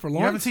seen Jennifer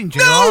Lawrence? You haven't seen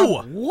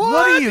No! J-Lo?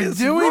 What are you is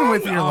doing wrong?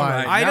 with your All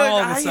life? right. Now all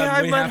of a sudden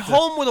I'm we at have to-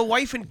 home with a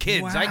wife and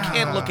kids. I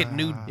can't look at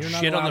nude You're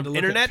not shit allowed on to the look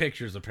internet. at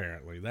pictures,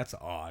 apparently. That's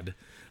odd.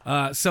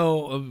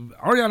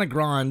 Ariana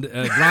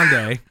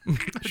Grande,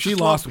 she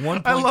lost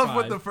 1.5. I love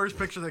what the first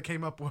picture that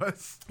came up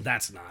was.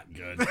 That's not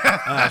good.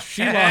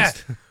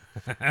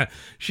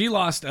 She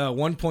lost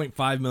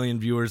 1.5 million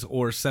viewers,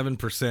 or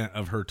 7%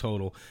 of her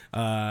total.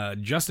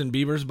 Justin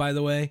Bieber's, by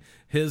the way,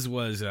 his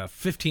was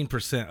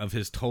 15% of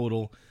his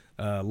total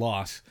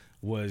loss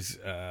was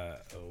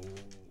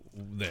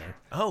there.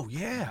 Oh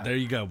yeah. There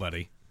you go,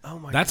 buddy. Oh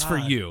my That's God. for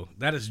you.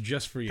 That is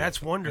just for you.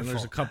 That's wonderful. And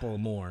there's a couple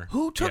more.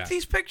 Who took Yeah.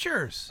 these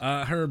pictures?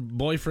 Her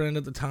boyfriend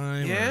at the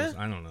time. Yeah? Or,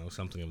 I don't know,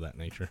 something of that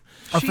nature.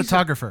 A She's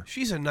photographer.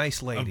 She's a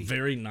nice A lady.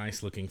 very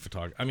nice looking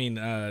photographer. I mean,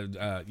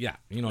 yeah,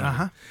 you know what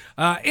I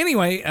mean.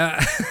 Anyway,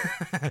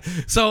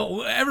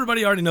 so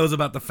everybody already knows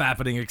about the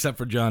Fappening except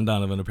for John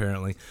Donovan,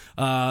 apparently.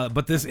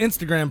 But this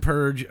Instagram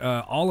purge,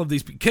 all of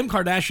these, Kim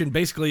Kardashian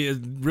basically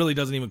really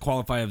doesn't even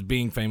qualify as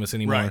being famous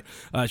anymore.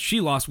 Right.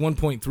 She lost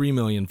 1.3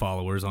 million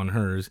followers on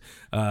hers,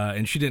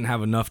 and she didn't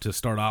have enough to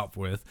start off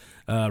with.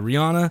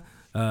 Rihanna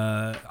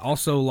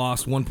also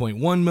lost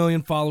 1.1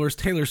 million followers.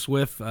 Taylor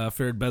Swift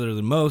fared better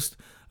than most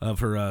of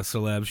her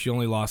celebs. She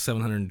only lost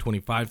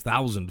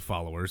 725,000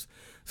 followers.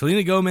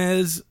 Selena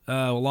Gomez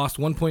lost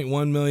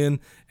 1.1 million,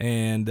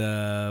 and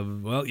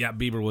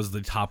Bieber was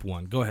the top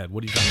one. Go ahead.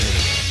 What are you trying to hit?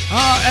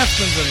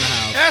 Espen's in the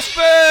house.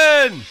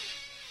 Espen!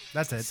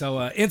 That's it. So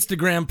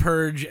Instagram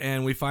purge,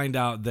 and we find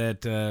out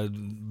that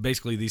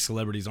basically these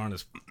celebrities aren't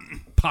as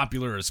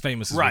popular or as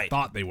famous as we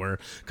thought they were,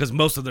 because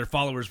most of their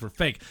followers were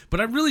fake. But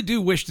I really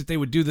do wish that they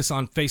would do this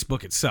on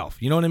Facebook itself.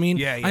 You know what I mean?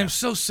 Yeah. I am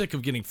so sick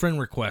of getting friend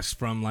requests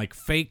from like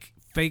fake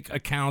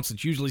accounts.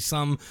 It's usually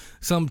some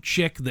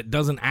chick that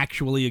doesn't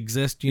actually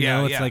exist. You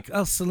know, it's like,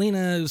 oh,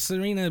 Serena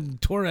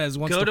Torres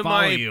wants Go to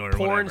follow my you or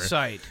porn whatever.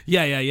 site.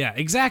 Yeah,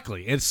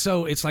 exactly. It's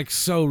like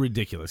so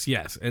ridiculous.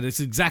 Yes, and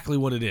it's exactly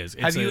what it is.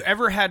 Have you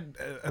ever had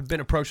been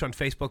approached on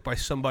Facebook by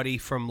somebody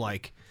from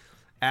like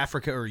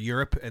Africa or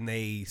Europe, and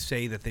they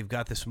say that they've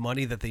got this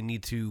money that they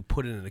need to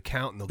put in an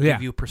account, and they'll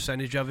give you a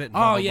percentage of it? And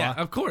blah, blah,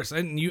 blah. Of course.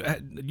 And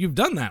you've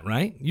done that,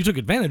 right? You took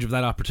advantage of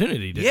that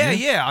opportunity, didn't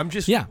you? Yeah. I'm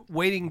just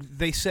waiting.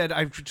 They said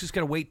I've just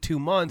got to wait 2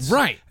 months,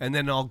 right? And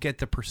then I'll get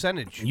the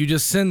percentage. You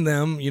just send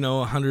them,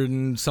 $100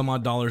 and some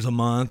odd a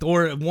month,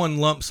 or one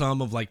lump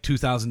sum of like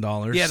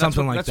 $2,000, Yeah,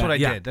 something like that. That's what I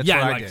did. That's what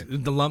I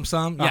did. The lump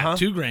sum,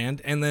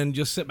 $2,000, and then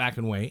just sit back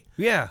and wait.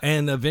 Yeah,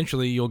 and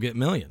eventually you'll get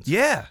millions.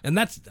 Yeah, and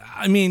that's,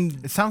 I mean,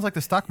 it sounds like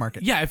the stock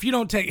market. Yeah, if you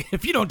don't take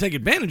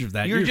advantage of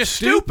that, you're just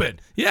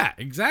stupid. Yeah,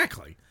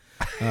 exactly.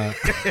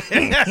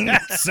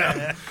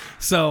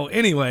 So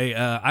anyway,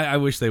 I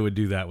wish they would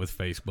do that with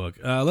Facebook.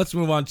 Let's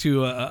move on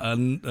to a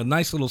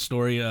nice little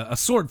story, a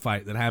sword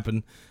fight that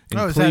happened in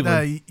Cleveland.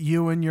 Is that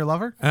you and your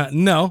lover?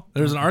 No,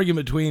 there was an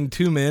argument between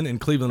two men in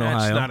Cleveland, Ohio.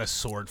 That's not a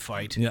sword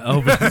fight.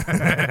 Yeah,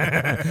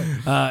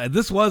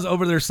 this was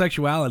over their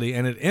sexuality,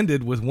 and it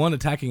ended with one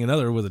attacking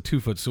another with a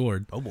 2-foot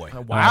sword. Oh boy!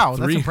 Wow,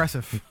 that's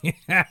impressive.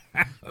 Yeah,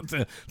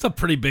 it's a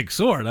pretty big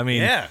sword. I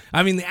mean,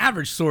 the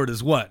average sword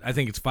is what? I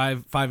think it's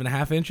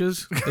 5.5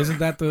 inches. Isn't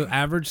that the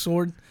average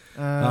sword?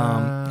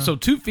 So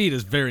 2 feet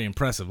is very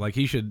impressive. Like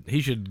he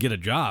should get a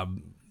job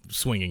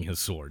swinging his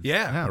sword.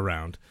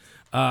 Around.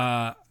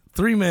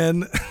 3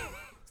 men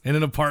in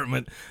an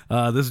apartment.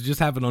 This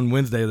just happened on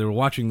Wednesday. They were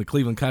watching the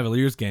Cleveland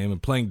Cavaliers game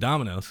and playing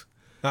dominoes.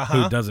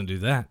 Who doesn't do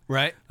that?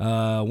 Right.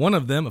 One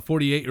of them, a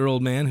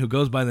 48-year-old man who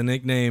goes by the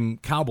nickname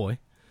Cowboy,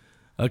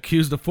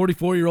 accused a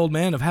 44-year-old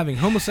man of having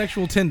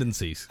homosexual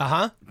tendencies.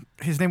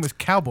 His name was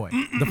Cowboy.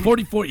 The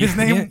 44. His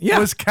name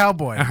was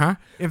Cowboy.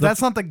 If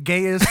that's not the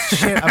gayest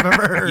shit I've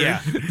ever heard.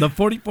 The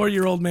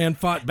 44-year-old man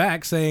fought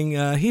back,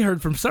 saying he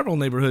heard from several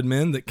neighborhood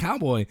men that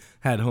Cowboy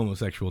had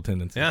homosexual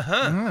tendencies.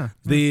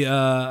 The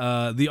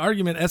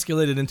argument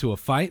escalated into a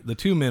fight. The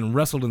 2 men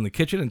wrestled in the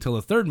kitchen until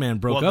a third man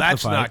broke up the fight.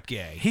 That's not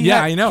gay.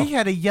 I know. He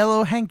had a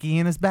yellow hanky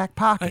in his back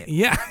pocket.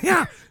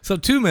 So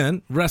 2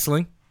 men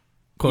wrestling,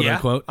 quote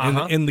unquote,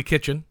 in the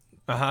kitchen.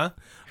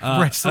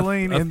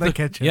 Wrestling in the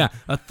kitchen. Yeah,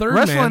 a third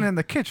wrestling man. in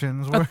the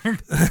kitchen is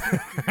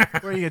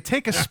where you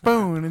take a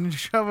spoon and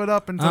shove it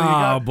up until you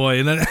got. Oh boy!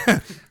 And then,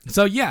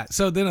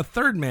 so then a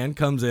third man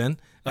comes in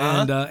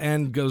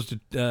and goes to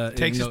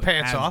takes his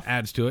pants off,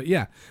 adds to it.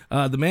 Yeah,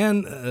 the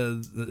man,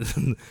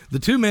 the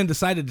 2 men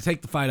decided to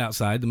take the fight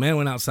outside. The man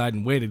went outside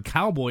and waited.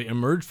 Cowboy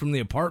emerged from the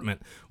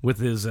apartment with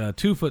his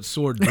 2-foot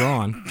sword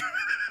drawn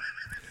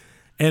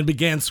and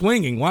began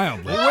swinging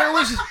wildly. Where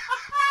was?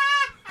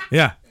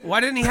 Yeah.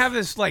 Why didn't he have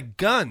his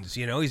guns?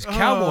 He's a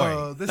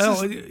cowboy.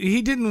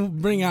 He didn't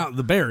bring out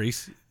the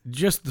berries,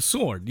 just the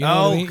sword. You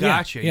know what I mean?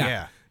 Gotcha.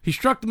 Yeah. He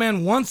struck the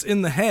man once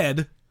in the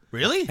head.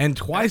 Really? And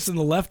twice in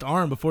the left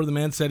arm before the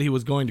man said he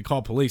was going to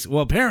call police.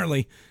 Well,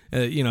 apparently,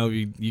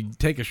 you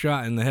take a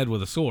shot in the head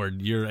with a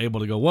sword, you're able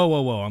to go,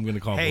 whoa, I'm going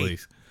to call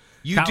police.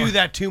 You do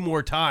that 2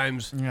 more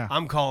times,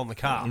 I'm calling the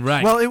cops.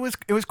 Right. Well, it was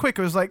quick.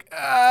 It was like,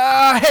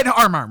 head,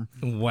 arm.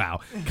 Wow.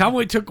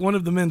 Cowboy took one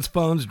of the men's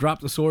phones,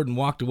 dropped the sword, and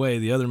walked away.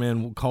 The other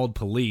man called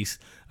police,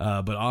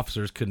 but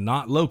officers could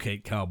not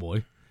locate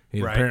Cowboy.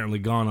 He'd apparently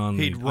gone on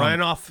He'd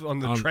run off on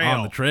the trail.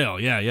 On the trail,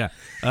 yeah.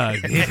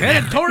 He's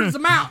headed towards the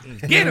mountain.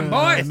 Get him,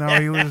 boys. No,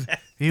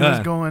 he was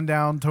going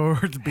down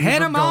towards Beaver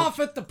Head him Gulch.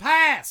 off at the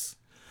pass.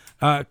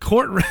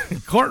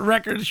 Court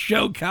records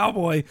show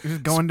Cowboy. He was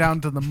going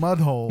down to the mud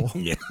hole.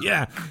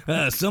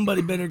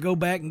 Somebody better go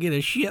back and get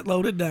a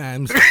shitload of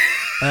dimes.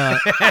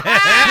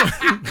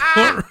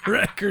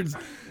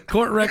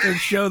 Court records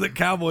show that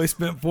Cowboy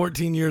spent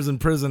 14 years in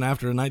prison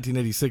after a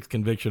 1986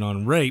 conviction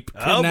on rape,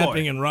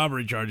 kidnapping, and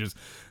robbery charges.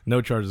 No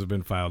charges have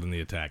been filed in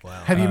the attack.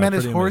 Wow. Have you met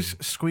his horse,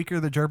 Squeaker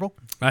the Gerbil?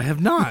 I have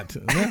not.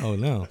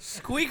 No.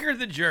 Squeaker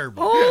the Gerbil.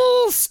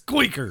 Oh,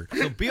 Squeaker.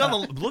 So be on the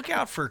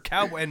lookout for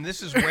Cowboy. And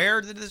this is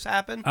where did this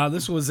happen?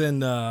 This was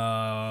in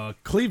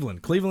Cleveland,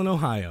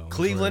 Ohio.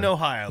 Cleveland,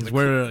 Ohio. Is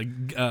where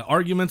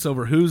arguments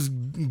over who's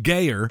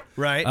gayer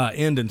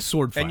end in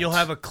sword fights. And you'll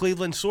have a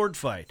Cleveland sword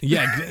fight.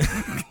 Yeah.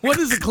 What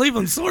is a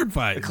Cleveland sword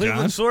fight? A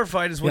Cleveland sword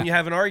fight is when you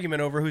have an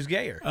argument over who's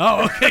gayer.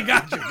 Oh, okay,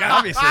 gotcha.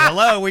 Obviously,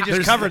 hello, we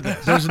just covered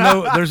this.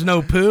 There's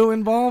no poo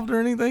involved or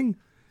anything?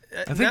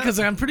 I think because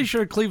I'm pretty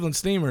sure Cleveland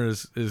Steamer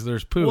is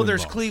there's poo Well,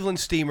 there's involved. Cleveland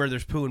Steamer,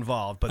 there's poo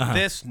involved. But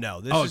this,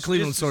 no. This is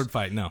Cleveland sword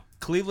fight, no.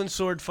 Cleveland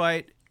sword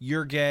fight,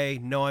 you're gay.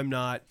 No, I'm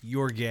not.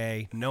 You're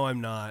gay. No, I'm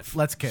not.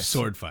 Let's kiss.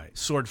 Sword fight.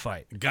 Sword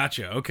fight.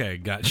 Gotcha. Okay,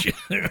 gotcha.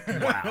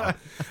 Wow.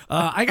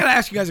 I got to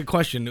ask you guys a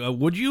question.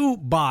 Would you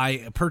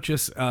buy,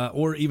 purchase,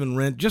 or even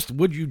rent,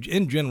 would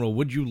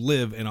you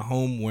live in a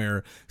home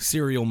where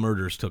serial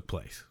murders took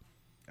place?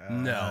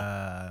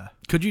 No.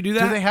 Could you do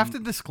that? Do they have to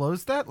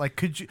disclose that? Like,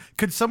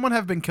 could someone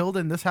have been killed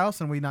in this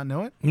house and we not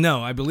know it?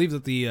 No, I believe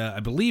that it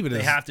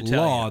is have to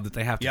tell law you. that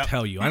they have to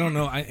tell you. I don't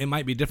know. It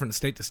might be different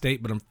state to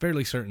state, but I'm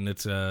fairly certain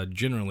it's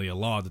generally a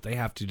law that they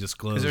have to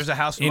disclose. Because there's a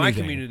house in my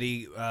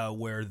community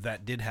where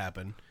that did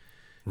happen.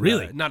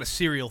 Really? Not a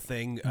serial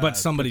thing. But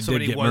somebody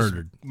did get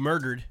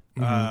murdered.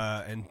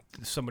 And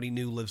somebody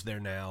new lives there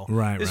now.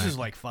 Right. This is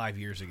like 5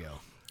 years ago.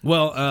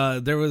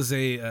 Well, there was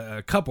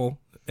a couple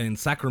in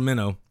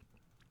Sacramento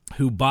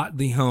who bought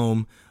the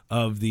home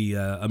of the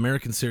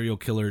American serial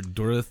killer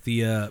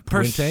Dorothea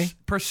Puente.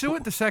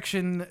 Pursuant to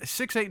Section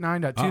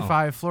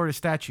 689.25 Florida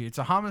statutes,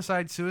 a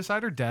homicide,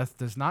 suicide, or death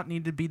does not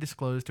need to be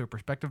disclosed to a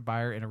prospective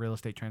buyer in a real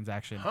estate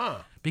transaction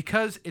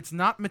because it's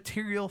not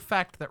material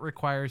fact that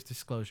requires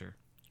disclosure.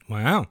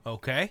 Wow.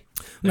 Okay.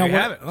 Now you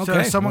have it.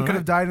 Okay. So someone could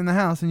have died in the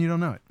house and you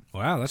don't know it.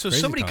 Wow, that's crazy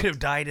somebody talk. could have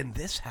died in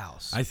this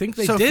house. I think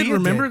they Sophia did.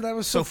 Remember did. that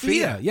was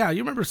Sophia. Yeah, you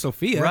remember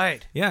Sophia,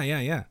 right?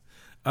 Yeah.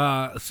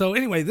 So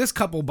anyway, this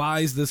couple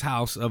buys this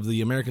house of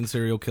the American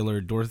serial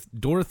killer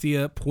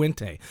Dorothea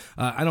Puente.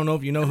 I don't know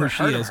if you know who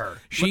she is.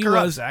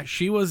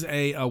 She was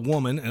a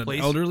woman, an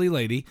elderly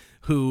lady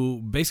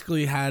who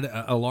basically had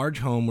a large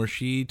home where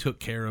she took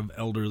care of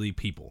elderly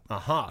people.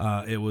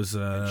 It was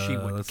she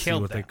would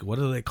kill them. What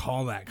do they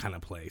call that kind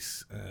of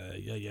place?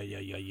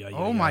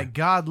 Oh my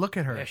God! Look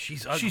at her. Yeah,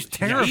 she's ugly. She's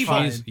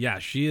terrifying.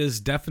 She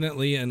is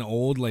definitely an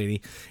old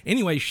lady.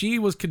 Anyway, she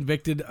was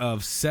convicted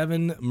of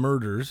 7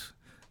 murders.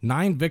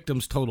 9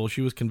 victims total.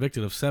 She was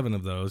convicted of 7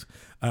 of those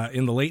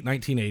in the late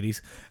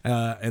 1980s.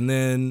 And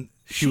then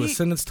she was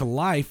sentenced to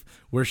life,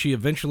 where she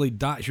eventually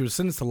died. She was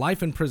sentenced to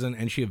life in prison,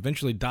 and she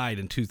eventually died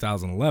in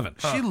 2011.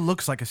 She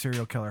looks like a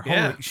serial killer.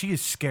 Yeah. She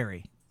is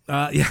scary.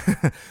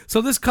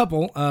 So this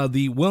couple,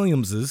 the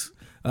Williamses,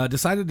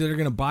 decided that they're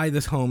going to buy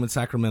this home in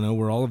Sacramento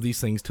where all of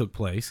these things took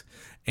place.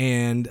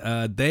 And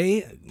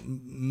they,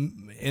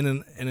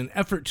 in an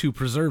effort to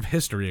preserve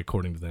history,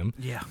 according to them,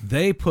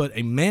 they put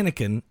a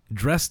mannequin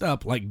dressed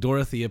up like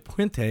Dorothea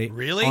Puente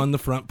on the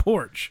front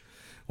porch.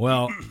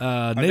 Well,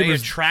 are they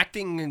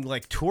attracting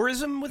like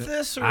tourism with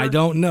this? Or? I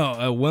don't know.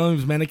 A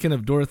Williams mannequin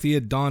of Dorothea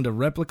donned a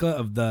replica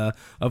of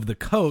the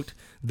coat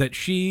that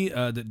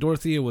that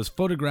Dorothea was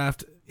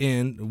photographed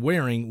in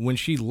wearing when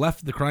she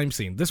left the crime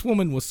scene. This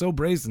woman was so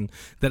brazen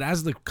that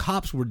as the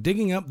cops were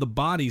digging up the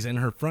bodies in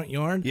her front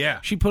yard,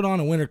 she put on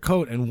a winter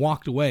coat and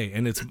walked away.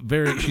 And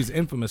she's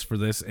infamous for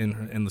this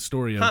in the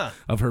story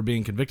of her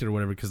being convicted or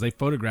whatever, because they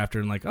photographed her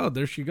and like, oh,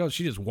 there she goes.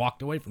 She just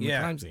walked away from the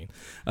crime scene.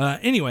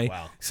 Anyway,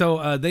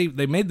 so they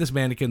made this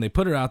mannequin. They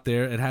put her out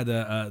there. It had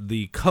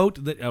the coat,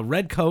 a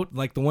red coat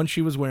like the one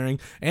she was wearing,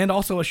 and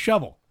also a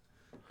shovel.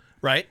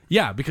 Right?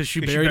 Yeah, because she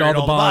buried all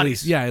the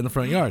bodies. Yeah, in the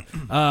front yard.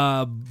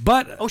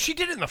 But she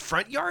did it in the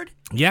front yard?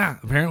 Yeah,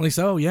 apparently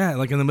so. Yeah,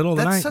 like in the middle of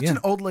the night. That's such an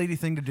old lady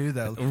thing to do,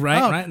 though.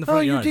 Right in the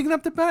front yard. You're digging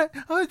up the body.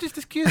 Oh, just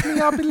excuse me.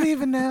 I'll be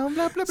leaving now.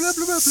 Blah, blah, blah,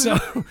 blah,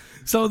 blah.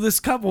 So this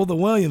couple, the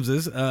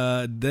Williamses,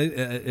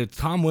 it's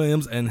Tom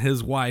Williams and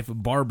his wife,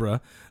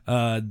 Barbara,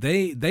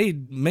 they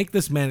make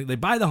this mannequin. They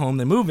buy the home,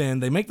 they move in,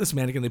 they make this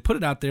mannequin, they put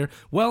it out there.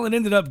 Well, it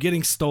ended up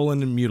getting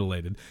stolen and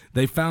mutilated.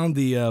 They found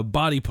the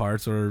body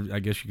parts, or I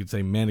guess you could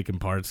say mannequin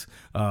parts,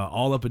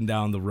 all up and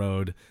down the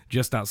road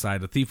just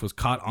outside. The thief was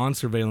caught on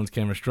surveillance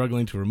camera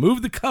struggling to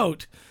remove the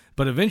coat,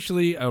 but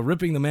eventually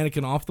ripping the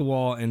mannequin off the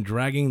wall and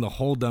dragging the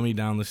whole dummy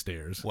down the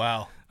stairs.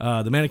 Wow.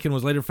 The mannequin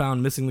was later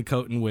found missing the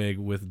coat and wig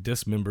with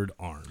dismembered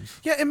arms.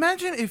 Yeah,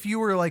 imagine if you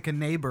were like a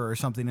neighbor or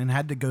something and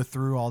had to go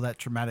through all that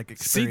traumatic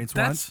experience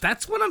once.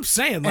 That's what I'm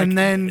saying. Like, and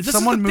then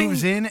someone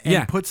moves in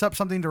and puts up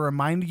something to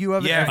remind you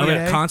of it every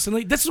day.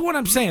 Constantly. This is what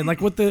I'm saying.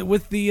 Like with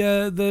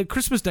the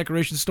Christmas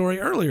decoration story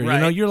earlier. Right.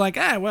 You know, you're like,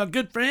 well,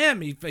 good for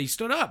him. He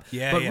stood up.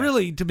 Yeah, but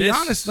really, to be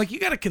honest, like you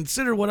got to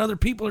consider what other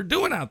people are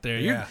doing out there.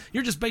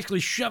 You're just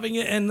basically shoving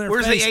it in their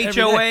face. Where's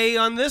the HOA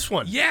on this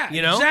one? Yeah,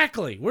 you know?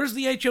 Exactly. Where's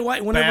the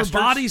HOA? Whenever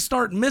bodies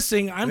start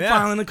missing, I'm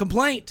filing a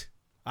complaint.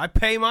 I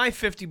pay my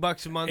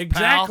 $50 a month.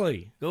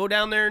 Exactly. Pal. Go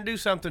down there and do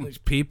something. These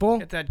people,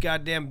 get that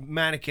goddamn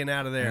mannequin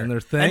out of there. And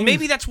their things. And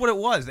maybe that's what it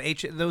was.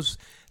 It was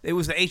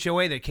the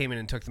HOA that came in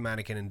and took the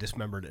mannequin and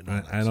dismembered it.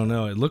 I don't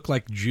know. It looked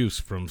like Juice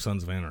from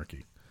Sons of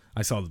Anarchy.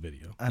 I saw the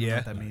video. I don't know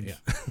what that means.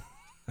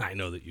 I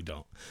know that you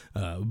don't,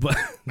 but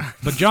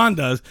John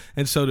does,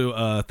 and so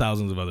do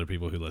thousands of other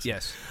people who listen.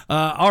 Yes.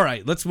 All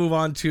right, let's move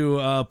on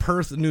to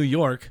Perth, New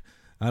York.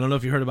 I don't know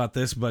if you heard about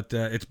this, but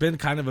it's been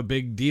kind of a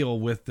big deal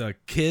with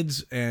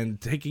kids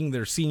and taking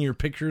their senior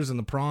pictures in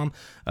the prom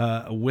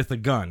with a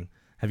gun.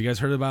 Have you guys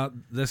heard about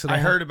this at all? I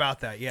heard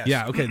about that, yes.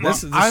 Yeah, okay.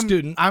 This is a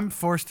student. I'm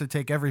forced to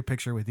take every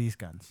picture with these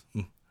guns.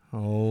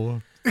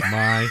 Oh,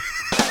 my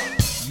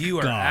You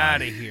are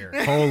out of here.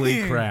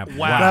 Holy crap.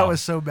 Wow. That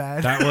was so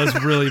bad. That was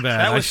really bad.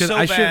 That was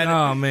so bad.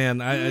 Oh,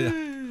 man.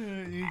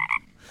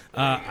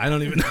 I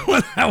don't even know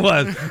what that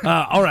was.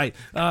 All right.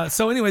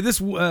 So anyway,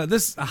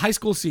 this high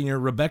school senior,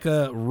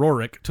 Rebecca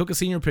Rorick, took a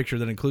senior picture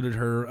that included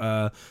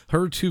her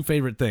 2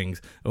 favorite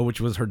things, which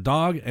was her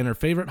dog and her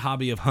favorite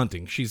hobby of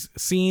hunting. She's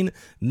seen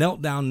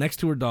knelt down next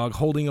to her dog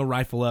holding a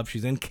rifle up.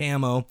 She's in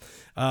camo.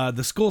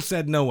 The school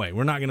said, no way,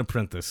 we're not going to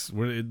print this.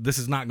 This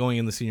is not going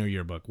in the senior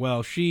yearbook.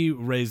 Well, she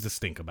raised a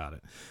stink about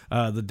it.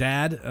 The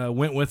dad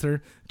went with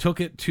her,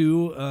 took it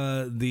to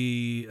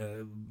the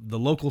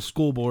local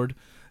school board,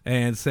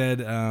 and said,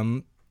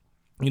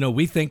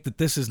 we think that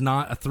this is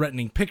not a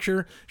threatening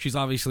picture. She's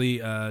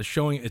obviously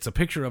showing it's a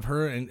picture of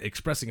her and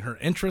expressing her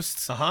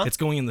interests. It's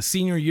going in the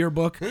senior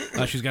yearbook.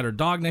 She's got her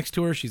dog next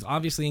to her. She's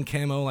obviously in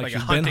camo, like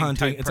she's been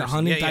hunting. It's a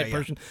hunting type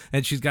person.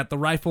 And she's got the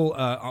rifle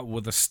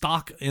with a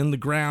stock in the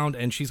ground,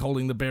 and she's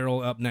holding the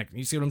barrel up next.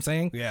 You see what I'm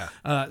saying?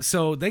 Yeah.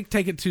 So they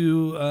take it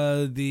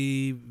to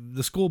the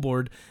school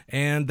board,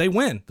 and they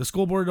win. The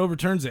school board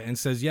overturns it and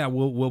says, yeah,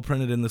 we'll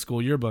print it in the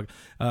school yearbook.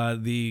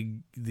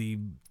 The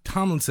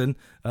Tomlinson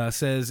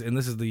says, and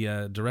this is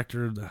the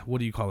director, what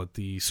do you call it?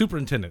 The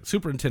superintendent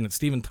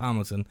Stephen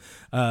Tomlinson.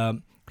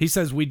 He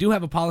says, we do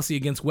have a policy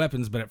against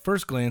weapons, but at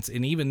first glance,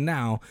 and even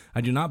now, I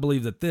do not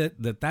believe that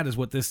that is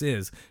what this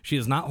is. She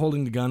is not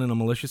holding the gun in a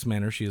malicious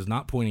manner. She is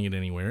not pointing it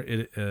anywhere.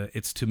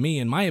 It's, to me,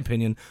 in my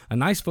opinion, a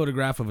nice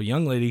photograph of a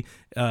young lady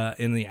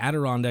in the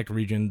Adirondack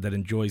region that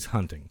enjoys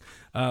hunting.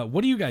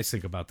 What do you guys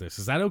think about this?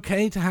 Is that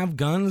okay to have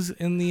guns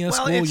in the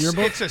school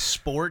yearbook? It's a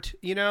sport,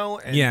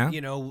 And, yeah.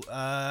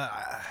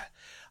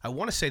 I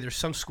want to say there's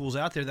some schools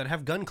out there that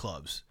have gun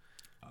clubs.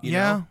 You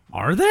yeah. know?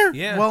 Are there?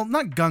 Yeah. Well,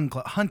 not gun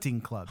club,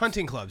 hunting clubs.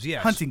 Hunting clubs,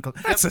 yes. Hunting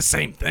clubs. That's the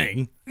same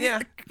thing. Yeah.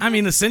 I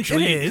mean,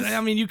 essentially, It is.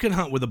 I mean, you can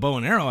hunt with a bow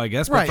and arrow, I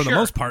guess, but Right, for the sure.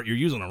 most part, you're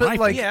using a But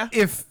rifle. like, Yeah.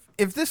 if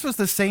this was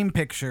the same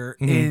picture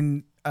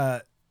in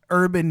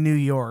urban New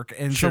York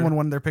and Sure. someone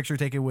wanted their picture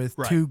taken with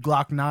Right. 2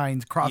 Glock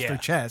 9s across Yeah. their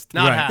chest,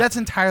 Not happening. that's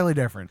entirely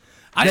different.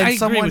 I than agree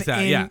someone with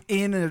that,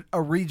 in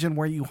a region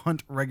where you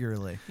hunt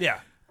regularly. Yeah.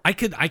 I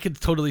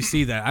could totally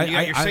see that. You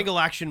got your single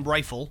action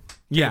rifle.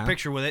 Take Yeah. a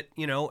picture with it,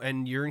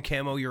 and you're in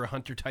camo. You're a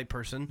hunter type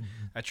person.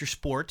 That's your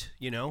sport.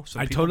 Some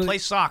I people totally- play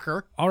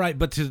soccer. All right,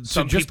 but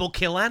Some just people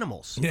kill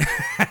animals.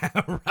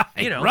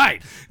 right,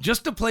 right.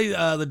 Just to play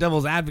the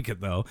devil's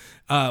advocate, though,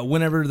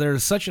 whenever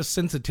there's such a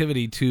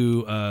sensitivity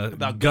to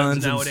About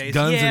guns nowadays.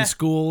 guns Yeah. in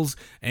schools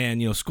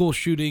and school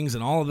shootings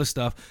and all of this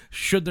stuff,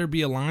 should there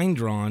be a line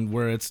drawn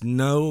where it's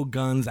no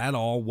guns at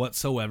all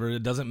whatsoever?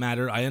 It doesn't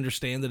matter. I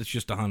understand that it's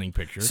just a hunting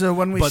picture. So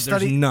when we but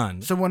study there's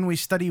none. So when we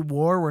study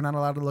war, we're not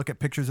allowed to look at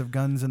pictures of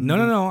guns and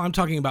No. I'm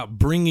talking about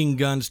bringing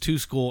guns to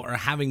school or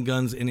having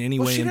guns in any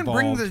Well, way she didn't involved.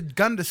 bring the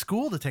gun to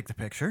school to take the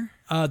picture.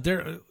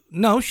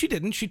 No, she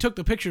didn't. She took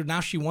the picture. Now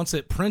she wants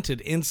it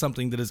printed in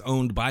something that is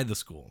owned by the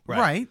school.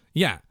 Right.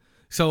 Yeah.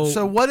 So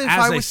what if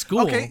as I a was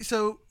school? okay?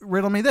 So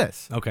riddle me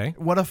this. Okay.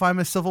 What if I'm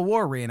a Civil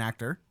War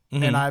reenactor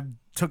and I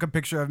took a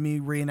picture of me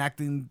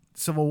reenacting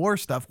Civil War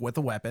stuff with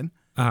a weapon?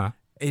 Uh-huh.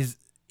 Is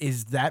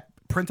that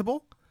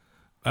printable?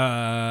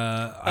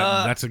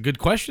 That's a good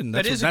question.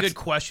 That is a good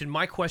question.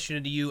 My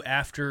question to you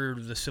after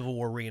the Civil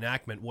War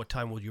reenactment: what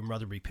time will your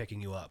mother be picking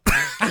you up?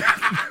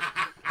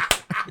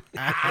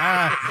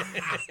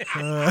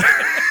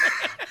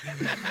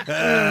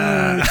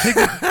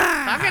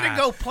 I'm gonna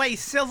go play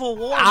Civil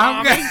War.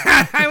 I'm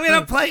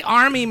gonna play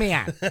Army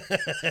Man.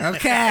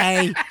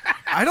 Okay.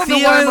 I don't See know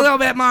you why in a I'm little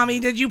bit, Mommy.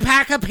 Did you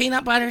pack a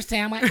peanut butter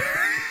sandwich?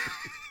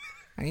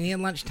 I need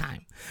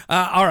lunchtime.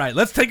 All right,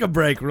 let's take a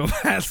break real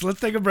fast. Let's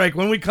take a break.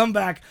 When we come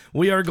back,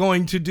 we are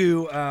going to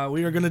do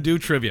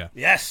trivia.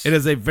 Yes. It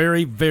is a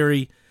very,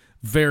 very,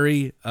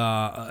 very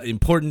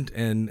important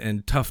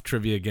and tough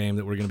trivia game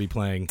that we're going to be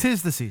playing.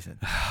 'Tis the season.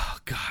 Oh,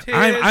 God. Tis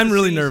I'm the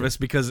really season. nervous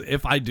because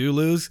if I do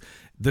lose,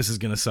 this is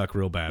going to suck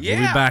real bad. We'll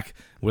be Yeah. back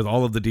with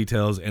all of the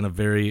details and a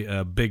very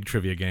big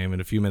trivia game in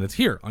a few minutes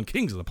here on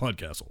Kings of the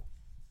Podcastle.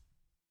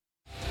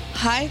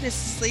 Hi,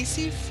 this is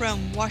Lacey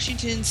from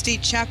Washington State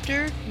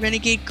Chapter,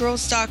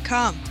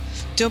 RenegadeGirls.com.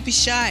 Don't be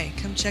shy.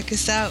 Come check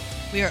us out.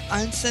 We are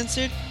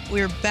uncensored, we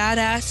are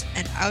badass,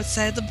 and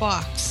outside the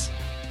box.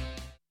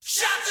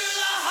 Shot to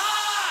the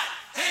heart,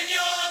 and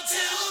you're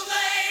too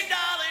late,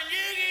 darling.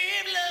 You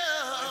give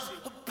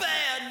love a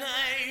bad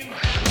name.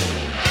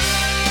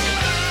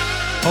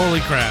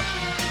 Holy crap.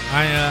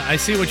 I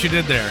see what you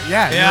did there.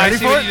 Yeah, you Yeah, I ready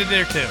see for what it? you did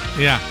there too.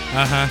 Yeah.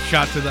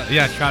 Shot to the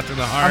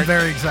heart. I'm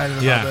very excited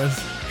about Yeah. this.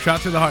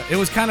 Shot to the heart. It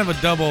was kind of a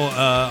double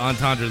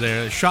entendre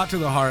there. Shot to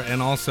the heart,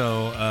 and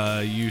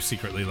also you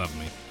secretly love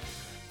me.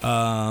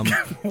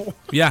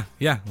 Yeah.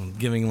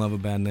 Giving love a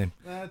bad name.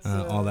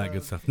 All that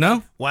good stuff.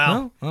 No? Wow.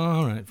 No? Oh,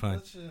 all right,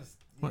 fine.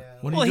 What are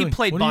Well, you he doing?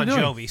 played What are you Bon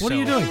doing? Jovi, What are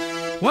you so- doing?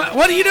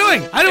 What are you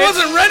doing? I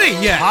wasn't ready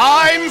yet.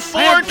 Time for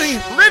I have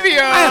things-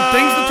 trivia. I have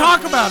things to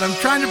talk about. I'm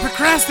trying to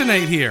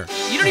procrastinate here.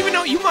 You don't even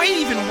know. You might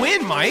even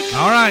win, Mike.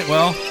 All right,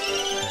 well,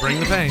 bring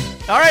the pain.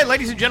 All right,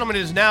 ladies and gentlemen,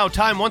 it is now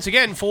time once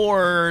again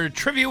for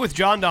Trivia with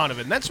John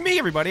Donovan. That's me,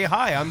 everybody.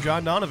 Hi, I'm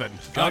John Donovan.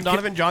 John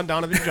Donovan. John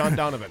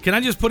Donovan. Can I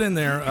just put in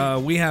there?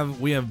 We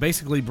have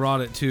basically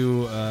brought it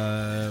to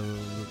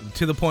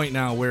the point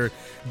now where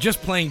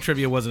just playing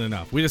trivia wasn't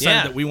enough. We decided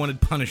Yeah. that we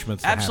wanted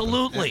punishments. To happen.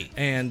 Absolutely.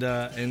 And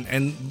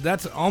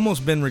that's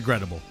almost been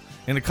regrettable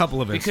in a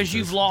couple of instances. Because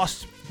you've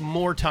lost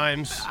more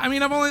times. I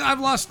mean,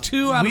 I've lost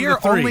 2 out We of are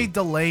the 3. only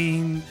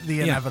delaying the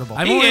Yeah. inevitable.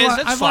 I've He only is, lo-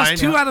 that's I've fine.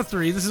 lost 2 out of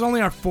 3. This is only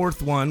our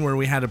 4th one where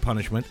we had a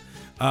punishment.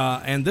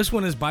 And this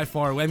one is by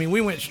far. I mean, we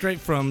went straight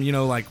from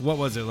like what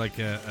was it like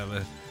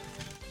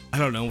I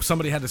don't know.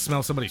 Somebody had to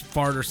smell somebody's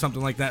fart or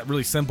something like that.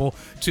 Really simple.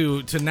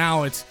 To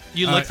now it's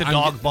You lick the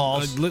dog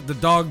balls. Lick the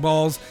dog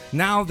balls.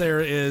 Now there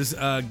is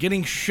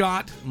getting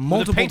shot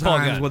multiple paintball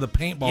times gun. with a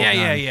paintball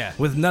Yeah. gun.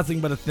 With nothing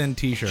but a thin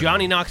T-shirt.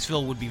 Johnny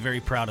Knoxville would be very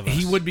proud of us.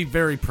 He would be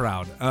very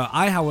proud.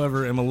 I,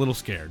 however, am a little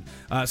scared.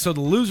 So the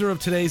loser of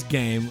today's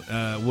game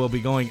will be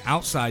going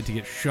outside to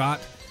get shot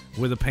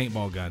with a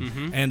paintball gun.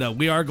 Mm-hmm. And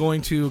we are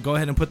going to go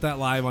ahead and put that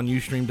live on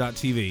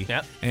Ustream.tv.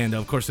 Yep. And,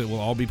 of course, it will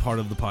all be part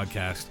of the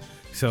podcast.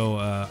 So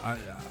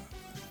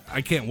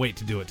I can't wait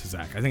to do it to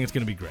Zach. I think it's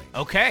going to be great.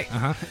 Okay.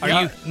 Are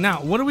you now?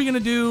 What are we going to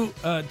do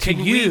to Can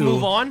you? we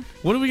move on?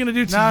 What are we going to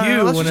do to No,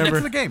 you let's whenever?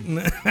 just get to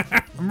the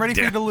game. I'm ready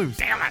for you to lose.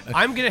 Damn it!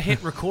 I'm gonna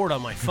hit record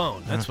on my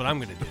phone. That's what I'm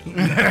gonna do.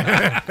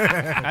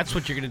 That's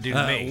what you're gonna do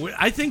to me.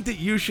 I think that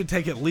you should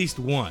take at least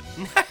one.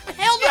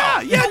 Hell no!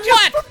 Yeah, For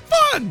just what? for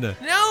fun.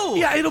 No.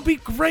 Yeah, it'll be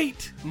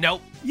great.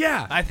 Nope.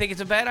 Yeah. I think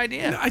it's a bad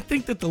idea. I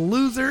think that the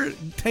loser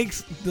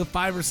takes the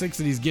 5 or 6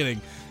 that he's getting,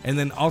 and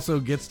then also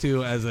gets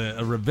to, as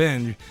a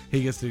revenge,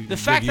 he gets to. The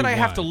fact that I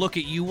have to look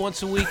at you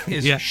once a week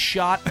is Yeah.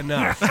 shot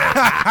enough.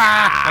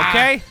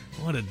 Okay.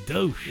 What a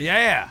douche.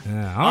 Yeah.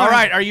 All All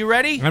right. Are you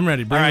ready? I'm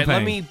ready. Bring All the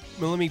right. pain.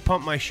 Let me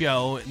pump my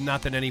show.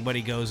 Not that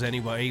anybody goes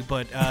anyway,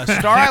 but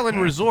Star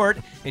Island Resort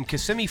in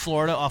Kissimmee,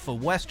 Florida, off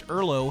of West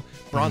Erlo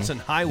Bronson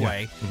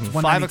Highway. 5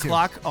 192.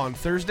 o'clock on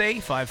Thursday,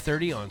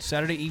 5:30 on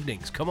Saturday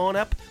evenings. Come on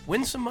up,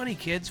 win some money,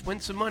 kids.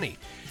 Win some money.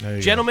 There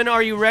you Gentlemen,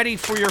 are you ready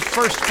for your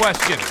first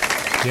question?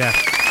 Yeah.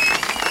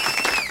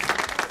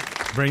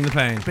 Bring the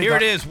pain. Here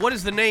it is. What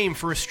is the name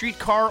for a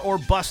streetcar or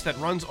bus that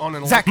runs on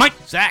an Zach. Mike.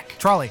 Zach.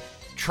 Trolley.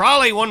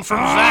 Trolley, one from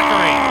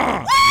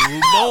Zachary.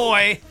 Oh,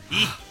 boy.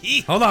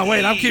 Hold on,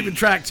 wait. I'm keeping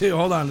track too.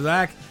 Hold on,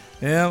 Zach.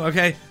 Yeah.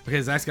 Okay.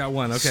 Okay. Zach's got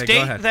one. Okay. State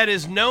go ahead. that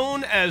is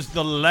known as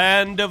the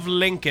land of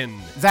Lincoln.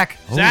 Zach.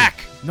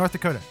 Zach. North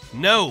Dakota.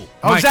 No.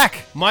 Oh, Mike.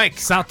 Zach. Mike.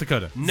 South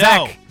Dakota.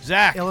 No.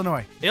 Zach.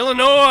 Illinois.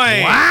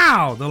 Illinois.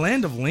 Wow, the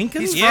land of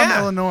Lincoln. He's Yeah.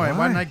 from Illinois. Why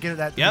Why? didn't I get it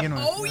that to Yep. begin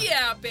with? Oh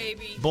yeah,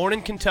 baby. Born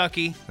in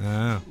Kentucky,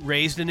 Oh.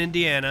 raised in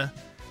Indiana,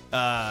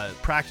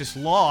 practiced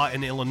law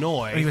in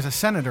Illinois, He was a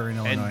senator in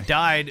Illinois. and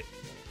died.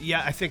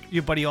 Yeah, I think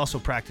your buddy also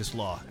practiced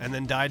law, and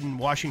then died in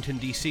Washington,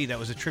 D.C. That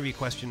was a trivia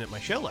question at my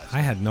show last night.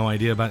 I had no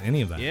idea about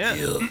any of that. Yeah.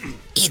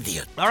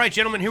 Idiot. All right,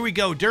 gentlemen, here we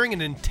go. During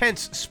an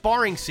intense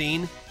sparring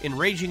scene in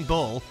Raging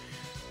Bull,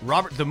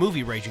 the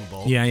movie Raging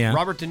Bull, Yeah.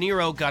 Robert De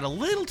Niro got a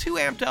little too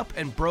amped up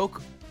and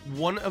broke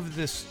one of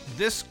this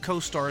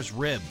co-star's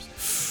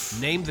ribs.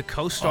 Name the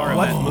co-star of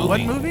that movie.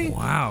 What movie?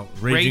 Wow.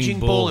 Raging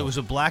Bull. It was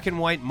a black and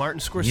white Martin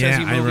Scorsese Yeah,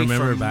 movie I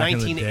remember from back in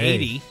the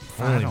day. 1980.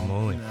 Holy I don't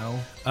moly.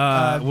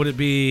 know. Would it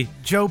be?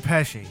 Joe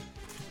Pesci.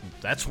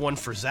 That's one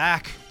for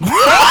Zach.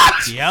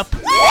 What? Yep.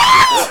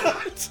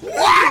 What?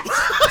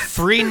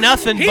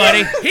 3-0,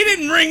 buddy. He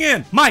didn't ring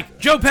in. Mike,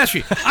 Joe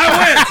Pesci. I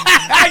win.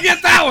 I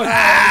get that one.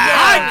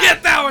 I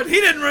get that one. He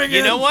didn't ring in.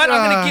 You know what?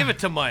 I'm going to give it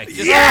to Mike.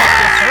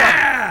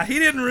 Yeah. He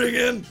didn't ring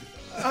in.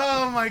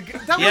 Oh my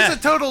god, that Yeah. was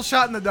a total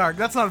shot in the dark.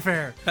 That's not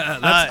fair.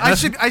 I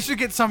should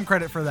get some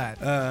credit for that.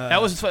 That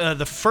was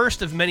the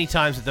first of many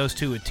times that those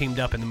two had teamed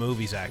up in the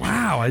movies, actually.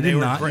 Wow, I They did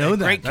were not great, know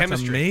that. Great That's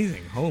chemistry.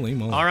 amazing. Holy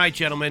moly. All right,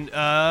 gentlemen.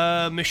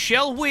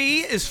 Michelle Wee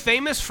is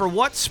famous for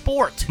what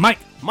sport? Mike.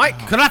 Mike.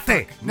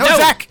 Karate. no,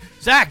 Zach.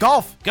 Zach.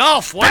 Golf.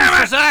 Golf. One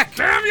for Zach.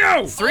 Damn you.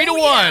 3-1.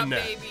 Yeah,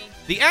 baby.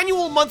 The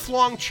annual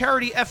month-long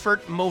charity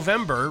effort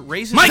Movember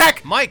raises Mike.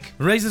 Zach. Mike.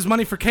 Raises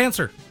money for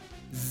cancer.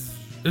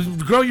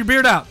 Grow your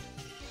beard out.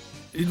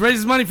 It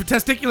raises money for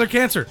testicular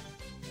cancer.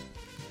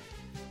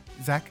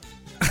 Zach.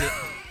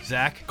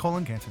 Zach.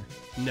 Colon cancer.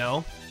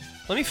 No.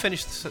 Let me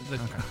finish the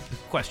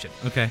question.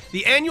 Okay.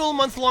 The annual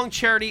month-long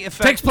charity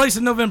Takes place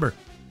in November.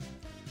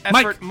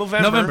 effort Mike.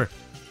 Movember November.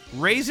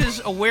 raises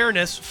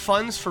awareness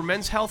funds for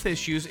men's health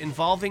issues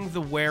involving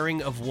the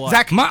wearing of what?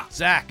 Zach.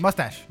 Zach.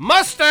 Mustache.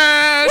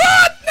 Mustache.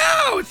 What?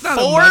 No, it's not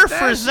a 4 mustache.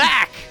 for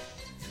Zach.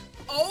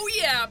 Oh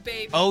yeah,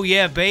 baby. Oh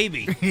yeah,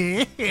 baby.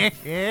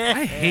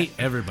 I hate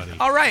everybody.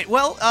 All right,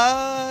 well,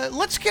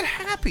 let's get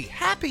happy.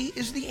 Happy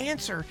is the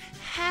answer.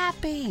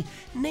 Happy.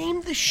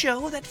 Name the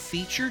show that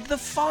featured the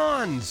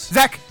Fonz.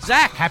 Zach.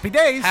 Zach. Happy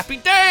Days. Happy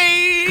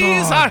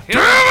Days God on here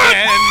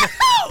again,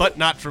 but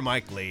not for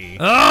Mike Lee.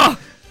 Oh,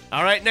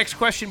 All right, next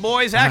question,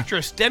 boys.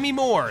 Actress Demi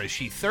Moore. Is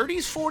she 30s,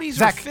 40s,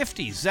 Zach. or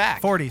 50s? Zach.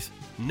 40s.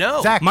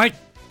 No. Zach. Mike.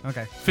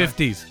 Okay.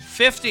 50s.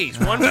 50s.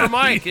 One for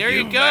Mike. There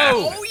you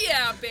go. Oh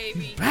yeah,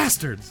 baby.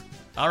 Bastards.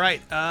 All right.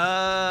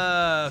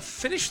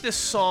 Finish this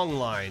song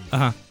line.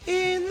 Uh-huh.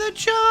 In the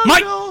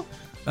jungle.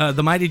 Mike.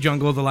 The Mighty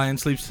Jungle, the Lion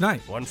Sleeps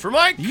Tonight. One for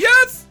Mike.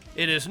 Yes.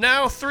 It is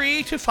now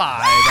 3-5.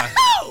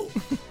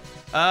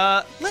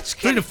 Let's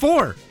 3 get to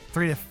 4.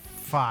 3 to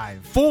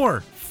 5.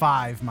 4.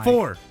 5, Mike.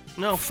 4.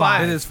 no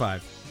 5. It is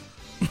 5.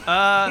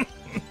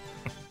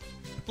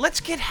 Let's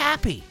get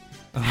happy.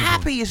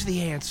 Happy is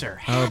the answer.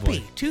 Oh, Happy.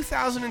 boy.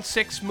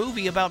 2006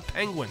 movie about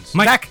penguins.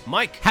 Mike. Zach.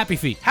 Mike. Happy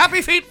Feet.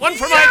 Happy feet. One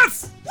for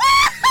Yes! Mike.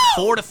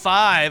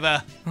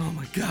 4-5. Oh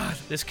my God.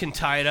 This can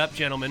tie it up,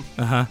 gentlemen.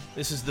 Uh-huh.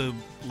 This is the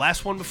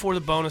last one before the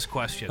bonus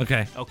question.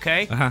 Okay.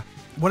 Okay? Uh-huh.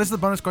 What is the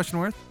bonus question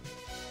worth?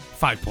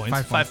 5 points.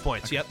 5 5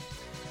 points, yep.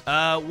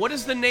 What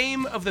is the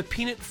name of the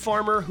peanut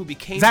farmer who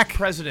became Zach.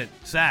 president?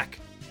 Zach.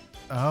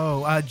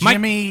 Oh,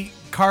 Jimmy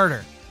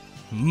Carter.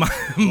 One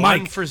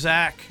Mike. for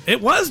Zach.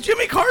 It was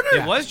Jimmy Carter.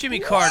 It was Jimmy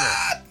Carter.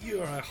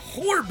 You're a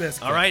whore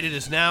biscuit. All right, it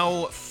is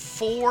now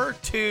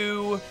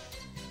 4-6.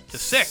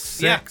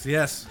 6. Yeah.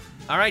 Yes.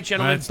 All right,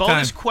 gentlemen. All right, it's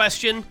bonus time.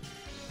 question.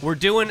 We're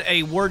doing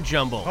a word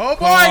jumble. Oh,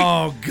 boy.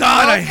 Oh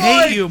God, Oh, I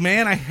hate boy. you,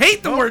 man. I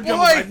hate the word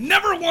jumble. boy. I've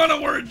never won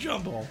a word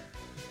jumble.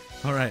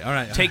 All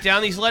right. Take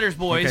down these letters,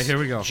 boys. Okay, here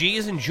we go. G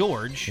is in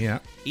George. Yeah.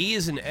 E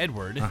is in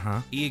Edward.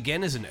 Uh-huh. E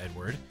again is in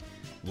Edward.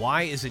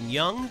 Y is in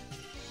Young.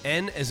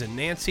 N as in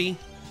Nancy.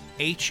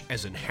 H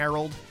as in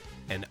Harold.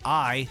 And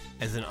I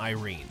as in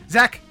Irene.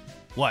 Zach.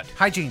 What?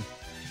 Hygiene.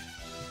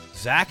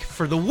 Zach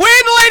for the win,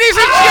 ladies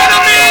and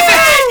gentlemen!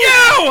 Thank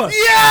you!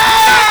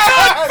 Yes!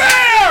 Not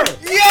fair!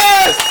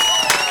 Yes!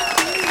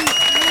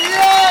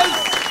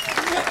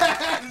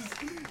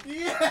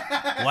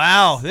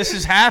 Wow, this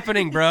is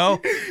happening, bro.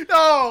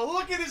 Oh,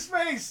 look at his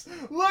face.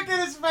 Look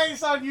at his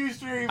face on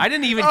Ustream. I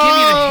didn't even give you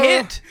the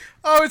hint.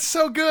 Oh, it's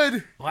so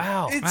good.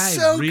 Wow. It's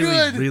so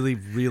good. I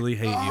really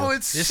hate you. Oh,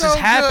 it's This so is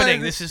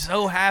happening. good. This is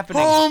so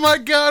happening. Oh, my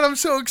God. I'm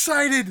so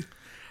excited.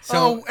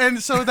 So-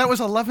 and so that was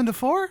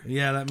 11-4?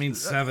 Yeah, that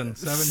means seven.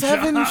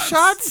 Seven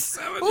shots?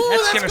 Ooh,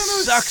 That's gonna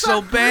suck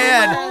so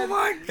bad. Oh,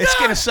 my God. It's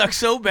gonna suck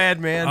so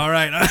bad, man. All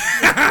right. I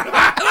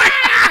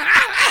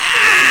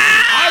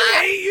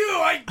hate you.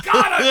 I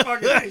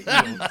fucking hate you.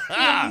 You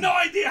have no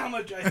idea how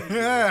much I hate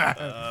you.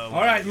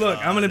 All right, look,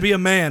 I'm going to be a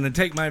man and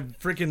take my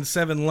freaking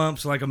 7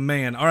 lumps like a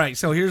man. All right,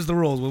 so here's the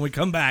rules. When we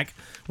come back,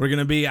 we're going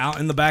to be out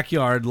in the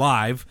backyard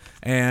live,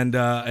 and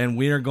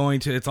we are going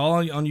to, it's all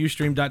on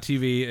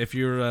Ustream.tv. If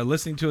you're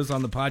listening to us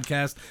on the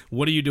podcast,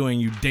 what are you doing,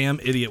 you damn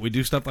idiot? We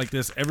do stuff like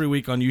this every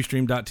week on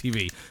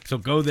Ustream.tv. So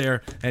go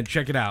there and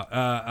check it out.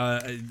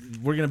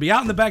 We're going to be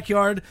out in the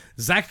backyard.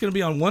 Zach's going to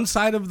be on one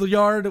side of the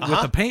yard with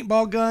a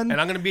paintball gun. And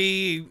I'm gonna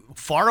be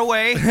far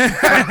away.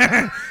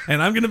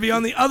 And I'm going to be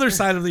on the other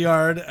side of the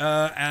yard,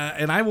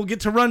 and I will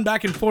get to run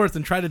back and forth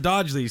and try to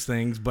dodge these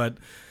things, but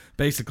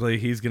basically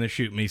he's going to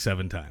shoot me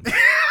 7 times.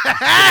 It's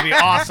gonna be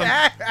awesome.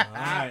 All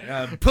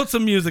right, put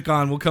some music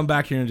on. We'll come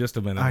back here in just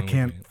a minute. I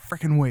can't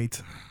freaking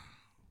wait.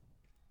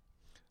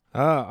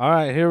 All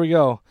right, here we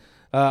go.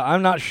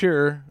 I'm not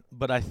sure,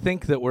 but I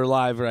think that we're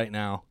live right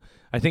now.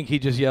 I think he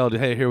just yelled,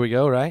 "Hey, here we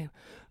go," right?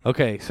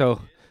 Okay, so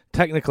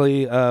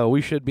technically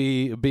we should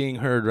be being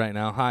heard right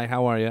now. Hi,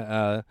 how are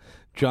you?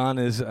 John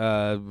is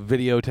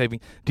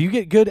videotaping. Do you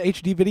get good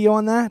HD video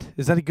on that?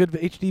 Is that a good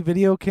HD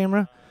video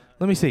camera?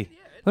 Let me see.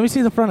 Let me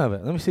see the front of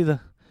it. Let me see the...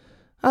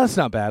 Oh, that's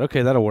not bad.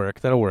 Okay, that'll work.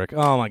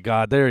 Oh, my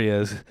God, there he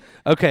is.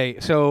 Okay,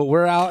 so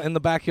we're out in the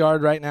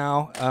backyard right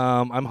now.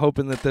 I'm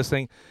hoping that this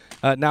thing...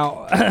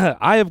 now,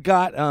 I have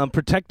got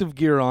protective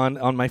gear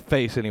on my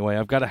face anyway.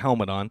 I've got a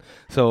helmet on.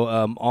 So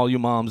all you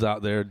moms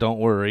out there, don't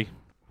worry.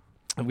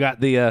 I've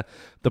got the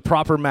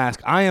proper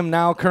mask. I am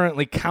now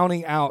currently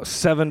counting out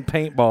 7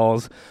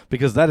 paintballs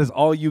because that is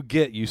all you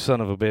get, you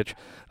son of a bitch.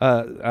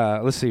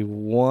 Let's see.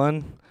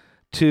 1,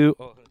 2...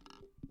 7.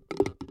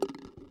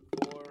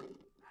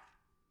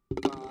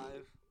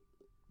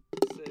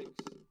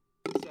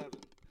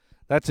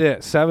 That's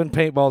it. 7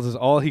 paintballs is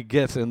all he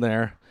gets in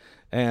there.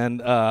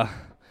 And I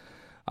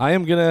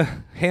am going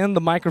to hand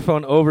the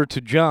microphone over to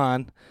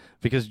John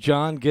because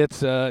John gets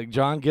to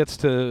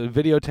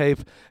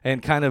videotape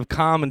and kind of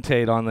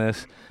commentate on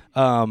this.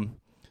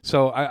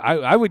 So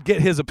I would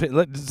get his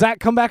opinion. Zach,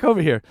 come back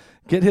over here.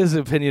 Get his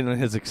opinion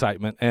and his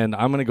excitement, and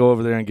I'm going to go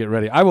over there and get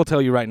ready. I will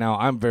tell you right now,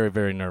 I'm very,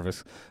 very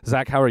nervous.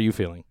 Zach, how are you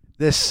feeling?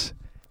 This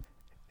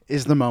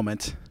is the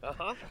moment.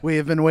 We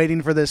have been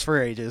waiting for this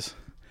for ages.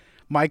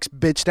 Mike's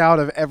bitched out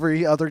of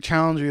every other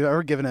challenge we've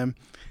ever given him,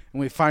 and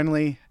we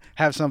finally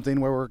have something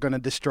where we're going to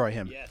destroy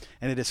him. Yes.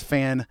 And it is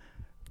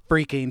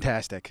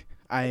fan-freaking-tastic.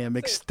 I am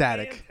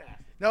ecstatic.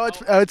 No,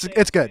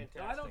 it's good.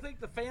 I don't think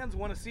the fans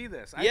want to see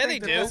this. Yeah, they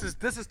do.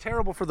 This is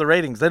terrible for the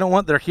ratings. They don't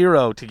want their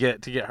hero to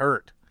get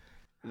hurt.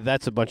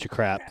 That's a bunch of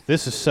crap.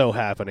 This is so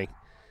happening.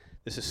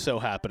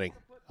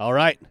 All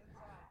right.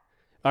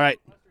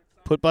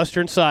 Put Buster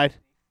inside.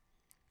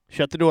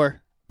 Shut the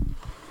door.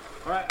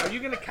 All right, are you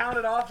going to count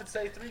it off and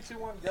say 3, 2,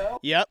 1, go?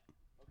 Yep.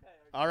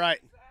 All right.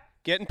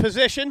 Get in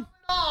position.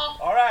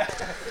 All right.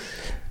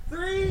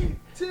 3,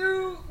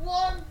 2,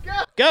 1,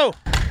 go! Go.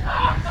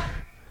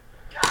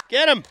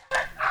 Get him.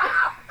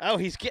 Oh,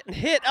 he's getting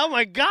hit. Oh,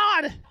 my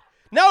God.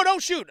 No,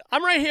 don't shoot.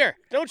 I'm right here.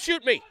 Don't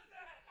shoot me.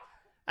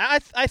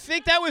 I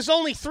think that was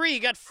only 3. You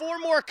got 4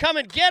 more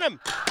coming. Get him.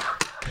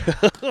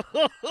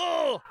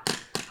 Oh,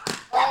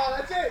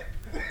 that's it.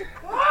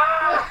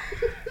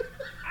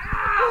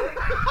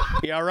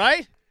 You all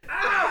right?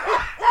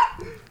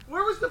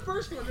 Where was the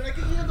first one? Did I get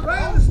you in the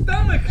right in the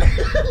stomach?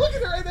 Look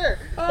at it right there.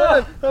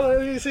 Hold on,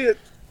 let me see it.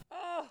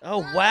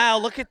 Oh, wow.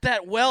 Look at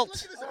that welt.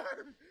 Look at his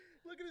arm.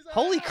 Look at his arm.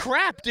 Holy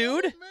crap,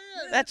 dude. Man,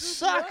 That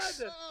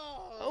sucks.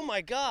 Oh,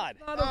 my God.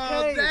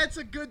 Oh, that's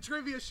a good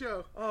trivia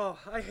show. Oh,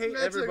 I hate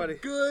That's everybody. a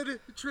good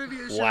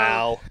trivia show.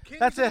 Wow.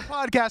 That's it.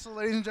 Podcast,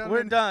 ladies and gentlemen.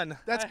 We're done.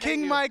 That's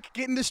King Mike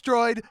getting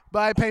destroyed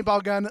by a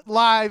paintball gun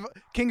live.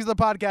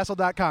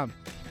 kingsofthepodcastle.com.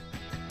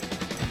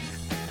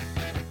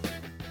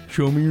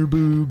 Show me your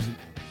boobs.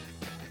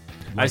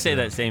 I say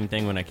that same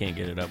thing when I can't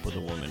get it up with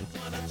a woman.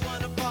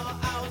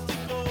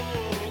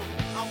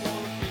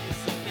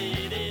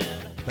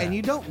 And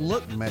you don't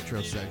look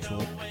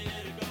metrosexual.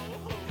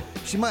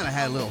 She might have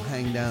had a little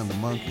hang down the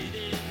monkey.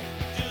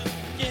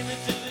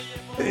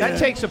 That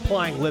takes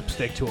applying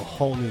lipstick to a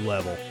whole new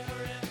level.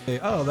 Hey,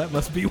 oh, that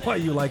must be why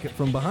you like it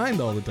from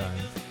behind all the time.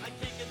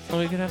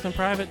 We could have some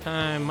private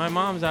time. My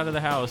mom's out of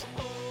the house.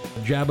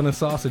 Jabbing a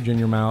sausage in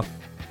your mouth.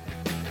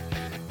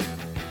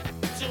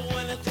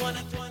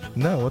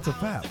 No, what's a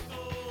fap?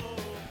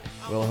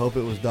 Well, I hope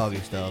it was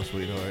doggy style,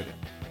 sweetheart.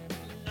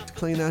 To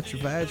clean out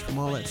your vag from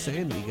all that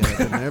sand that you got up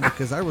in there,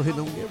 because I really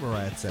don't give a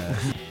rat's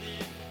ass.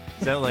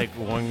 Is that like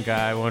one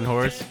guy, one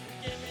horse?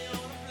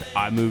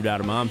 I moved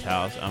out of mom's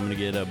house. I'm going to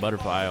get a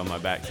butterfly on my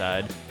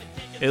backside.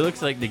 It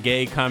looks like the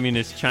gay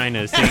communist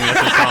China singing us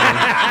a song.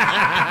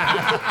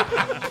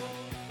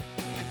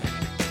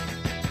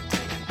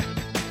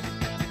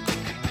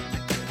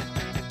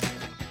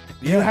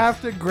 You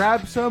have to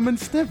grab some and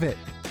sniff it.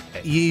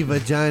 Ye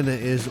vagina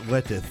is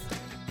wetteth.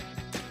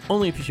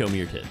 Only if you show me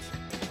your tits.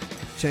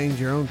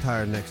 Change your own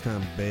tire next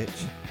time,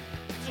 bitch.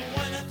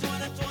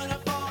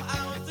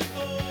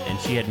 And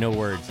she had no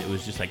words. It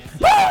was just like...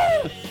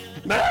 I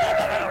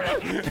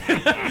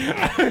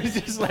was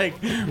just like,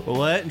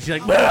 what? And she's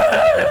like...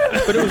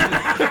 But it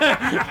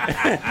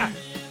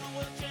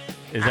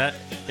was...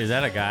 Is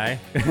that a guy?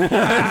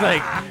 I was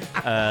like,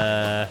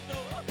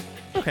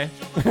 okay.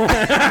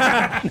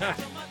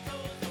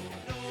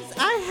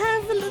 I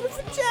have a little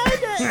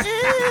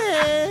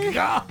vagina.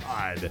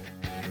 God.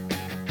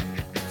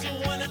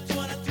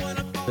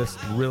 This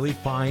really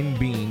fine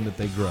bean that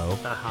they grow.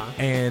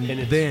 And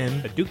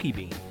then a dookie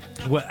bean.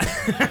 What?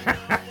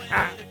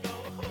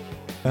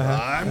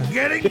 I'm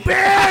getting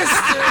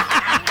pissed.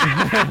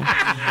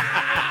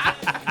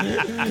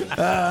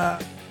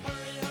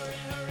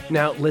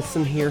 Now,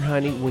 listen here,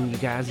 honey. When you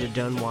guys are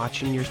done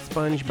watching your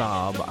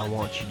SpongeBob, I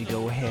want you to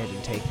go ahead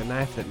and take the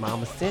knife that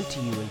Mama sent to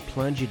you and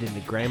plunge it into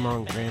Grandma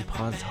and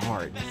Grandpa's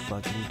heart and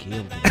fucking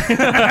kill them.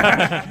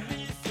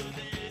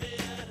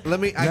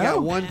 I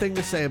got one thing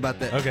to say about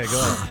that. Okay, go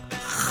ahead.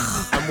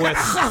 I'm with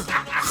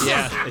you.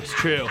 Yeah, it's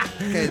true.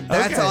 Okay,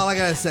 that's all I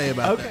gotta say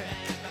about that.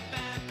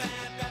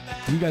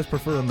 Do you guys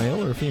prefer a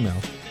male or a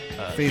female?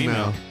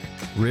 Female.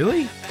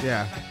 Really?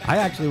 Yeah. I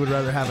actually would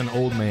rather have an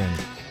old man.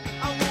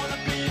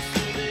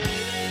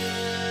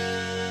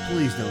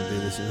 Please don't do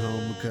this at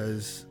home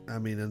because, I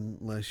mean,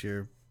 unless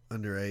you're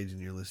underage and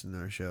you're listening to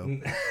our show.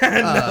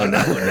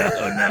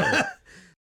 No.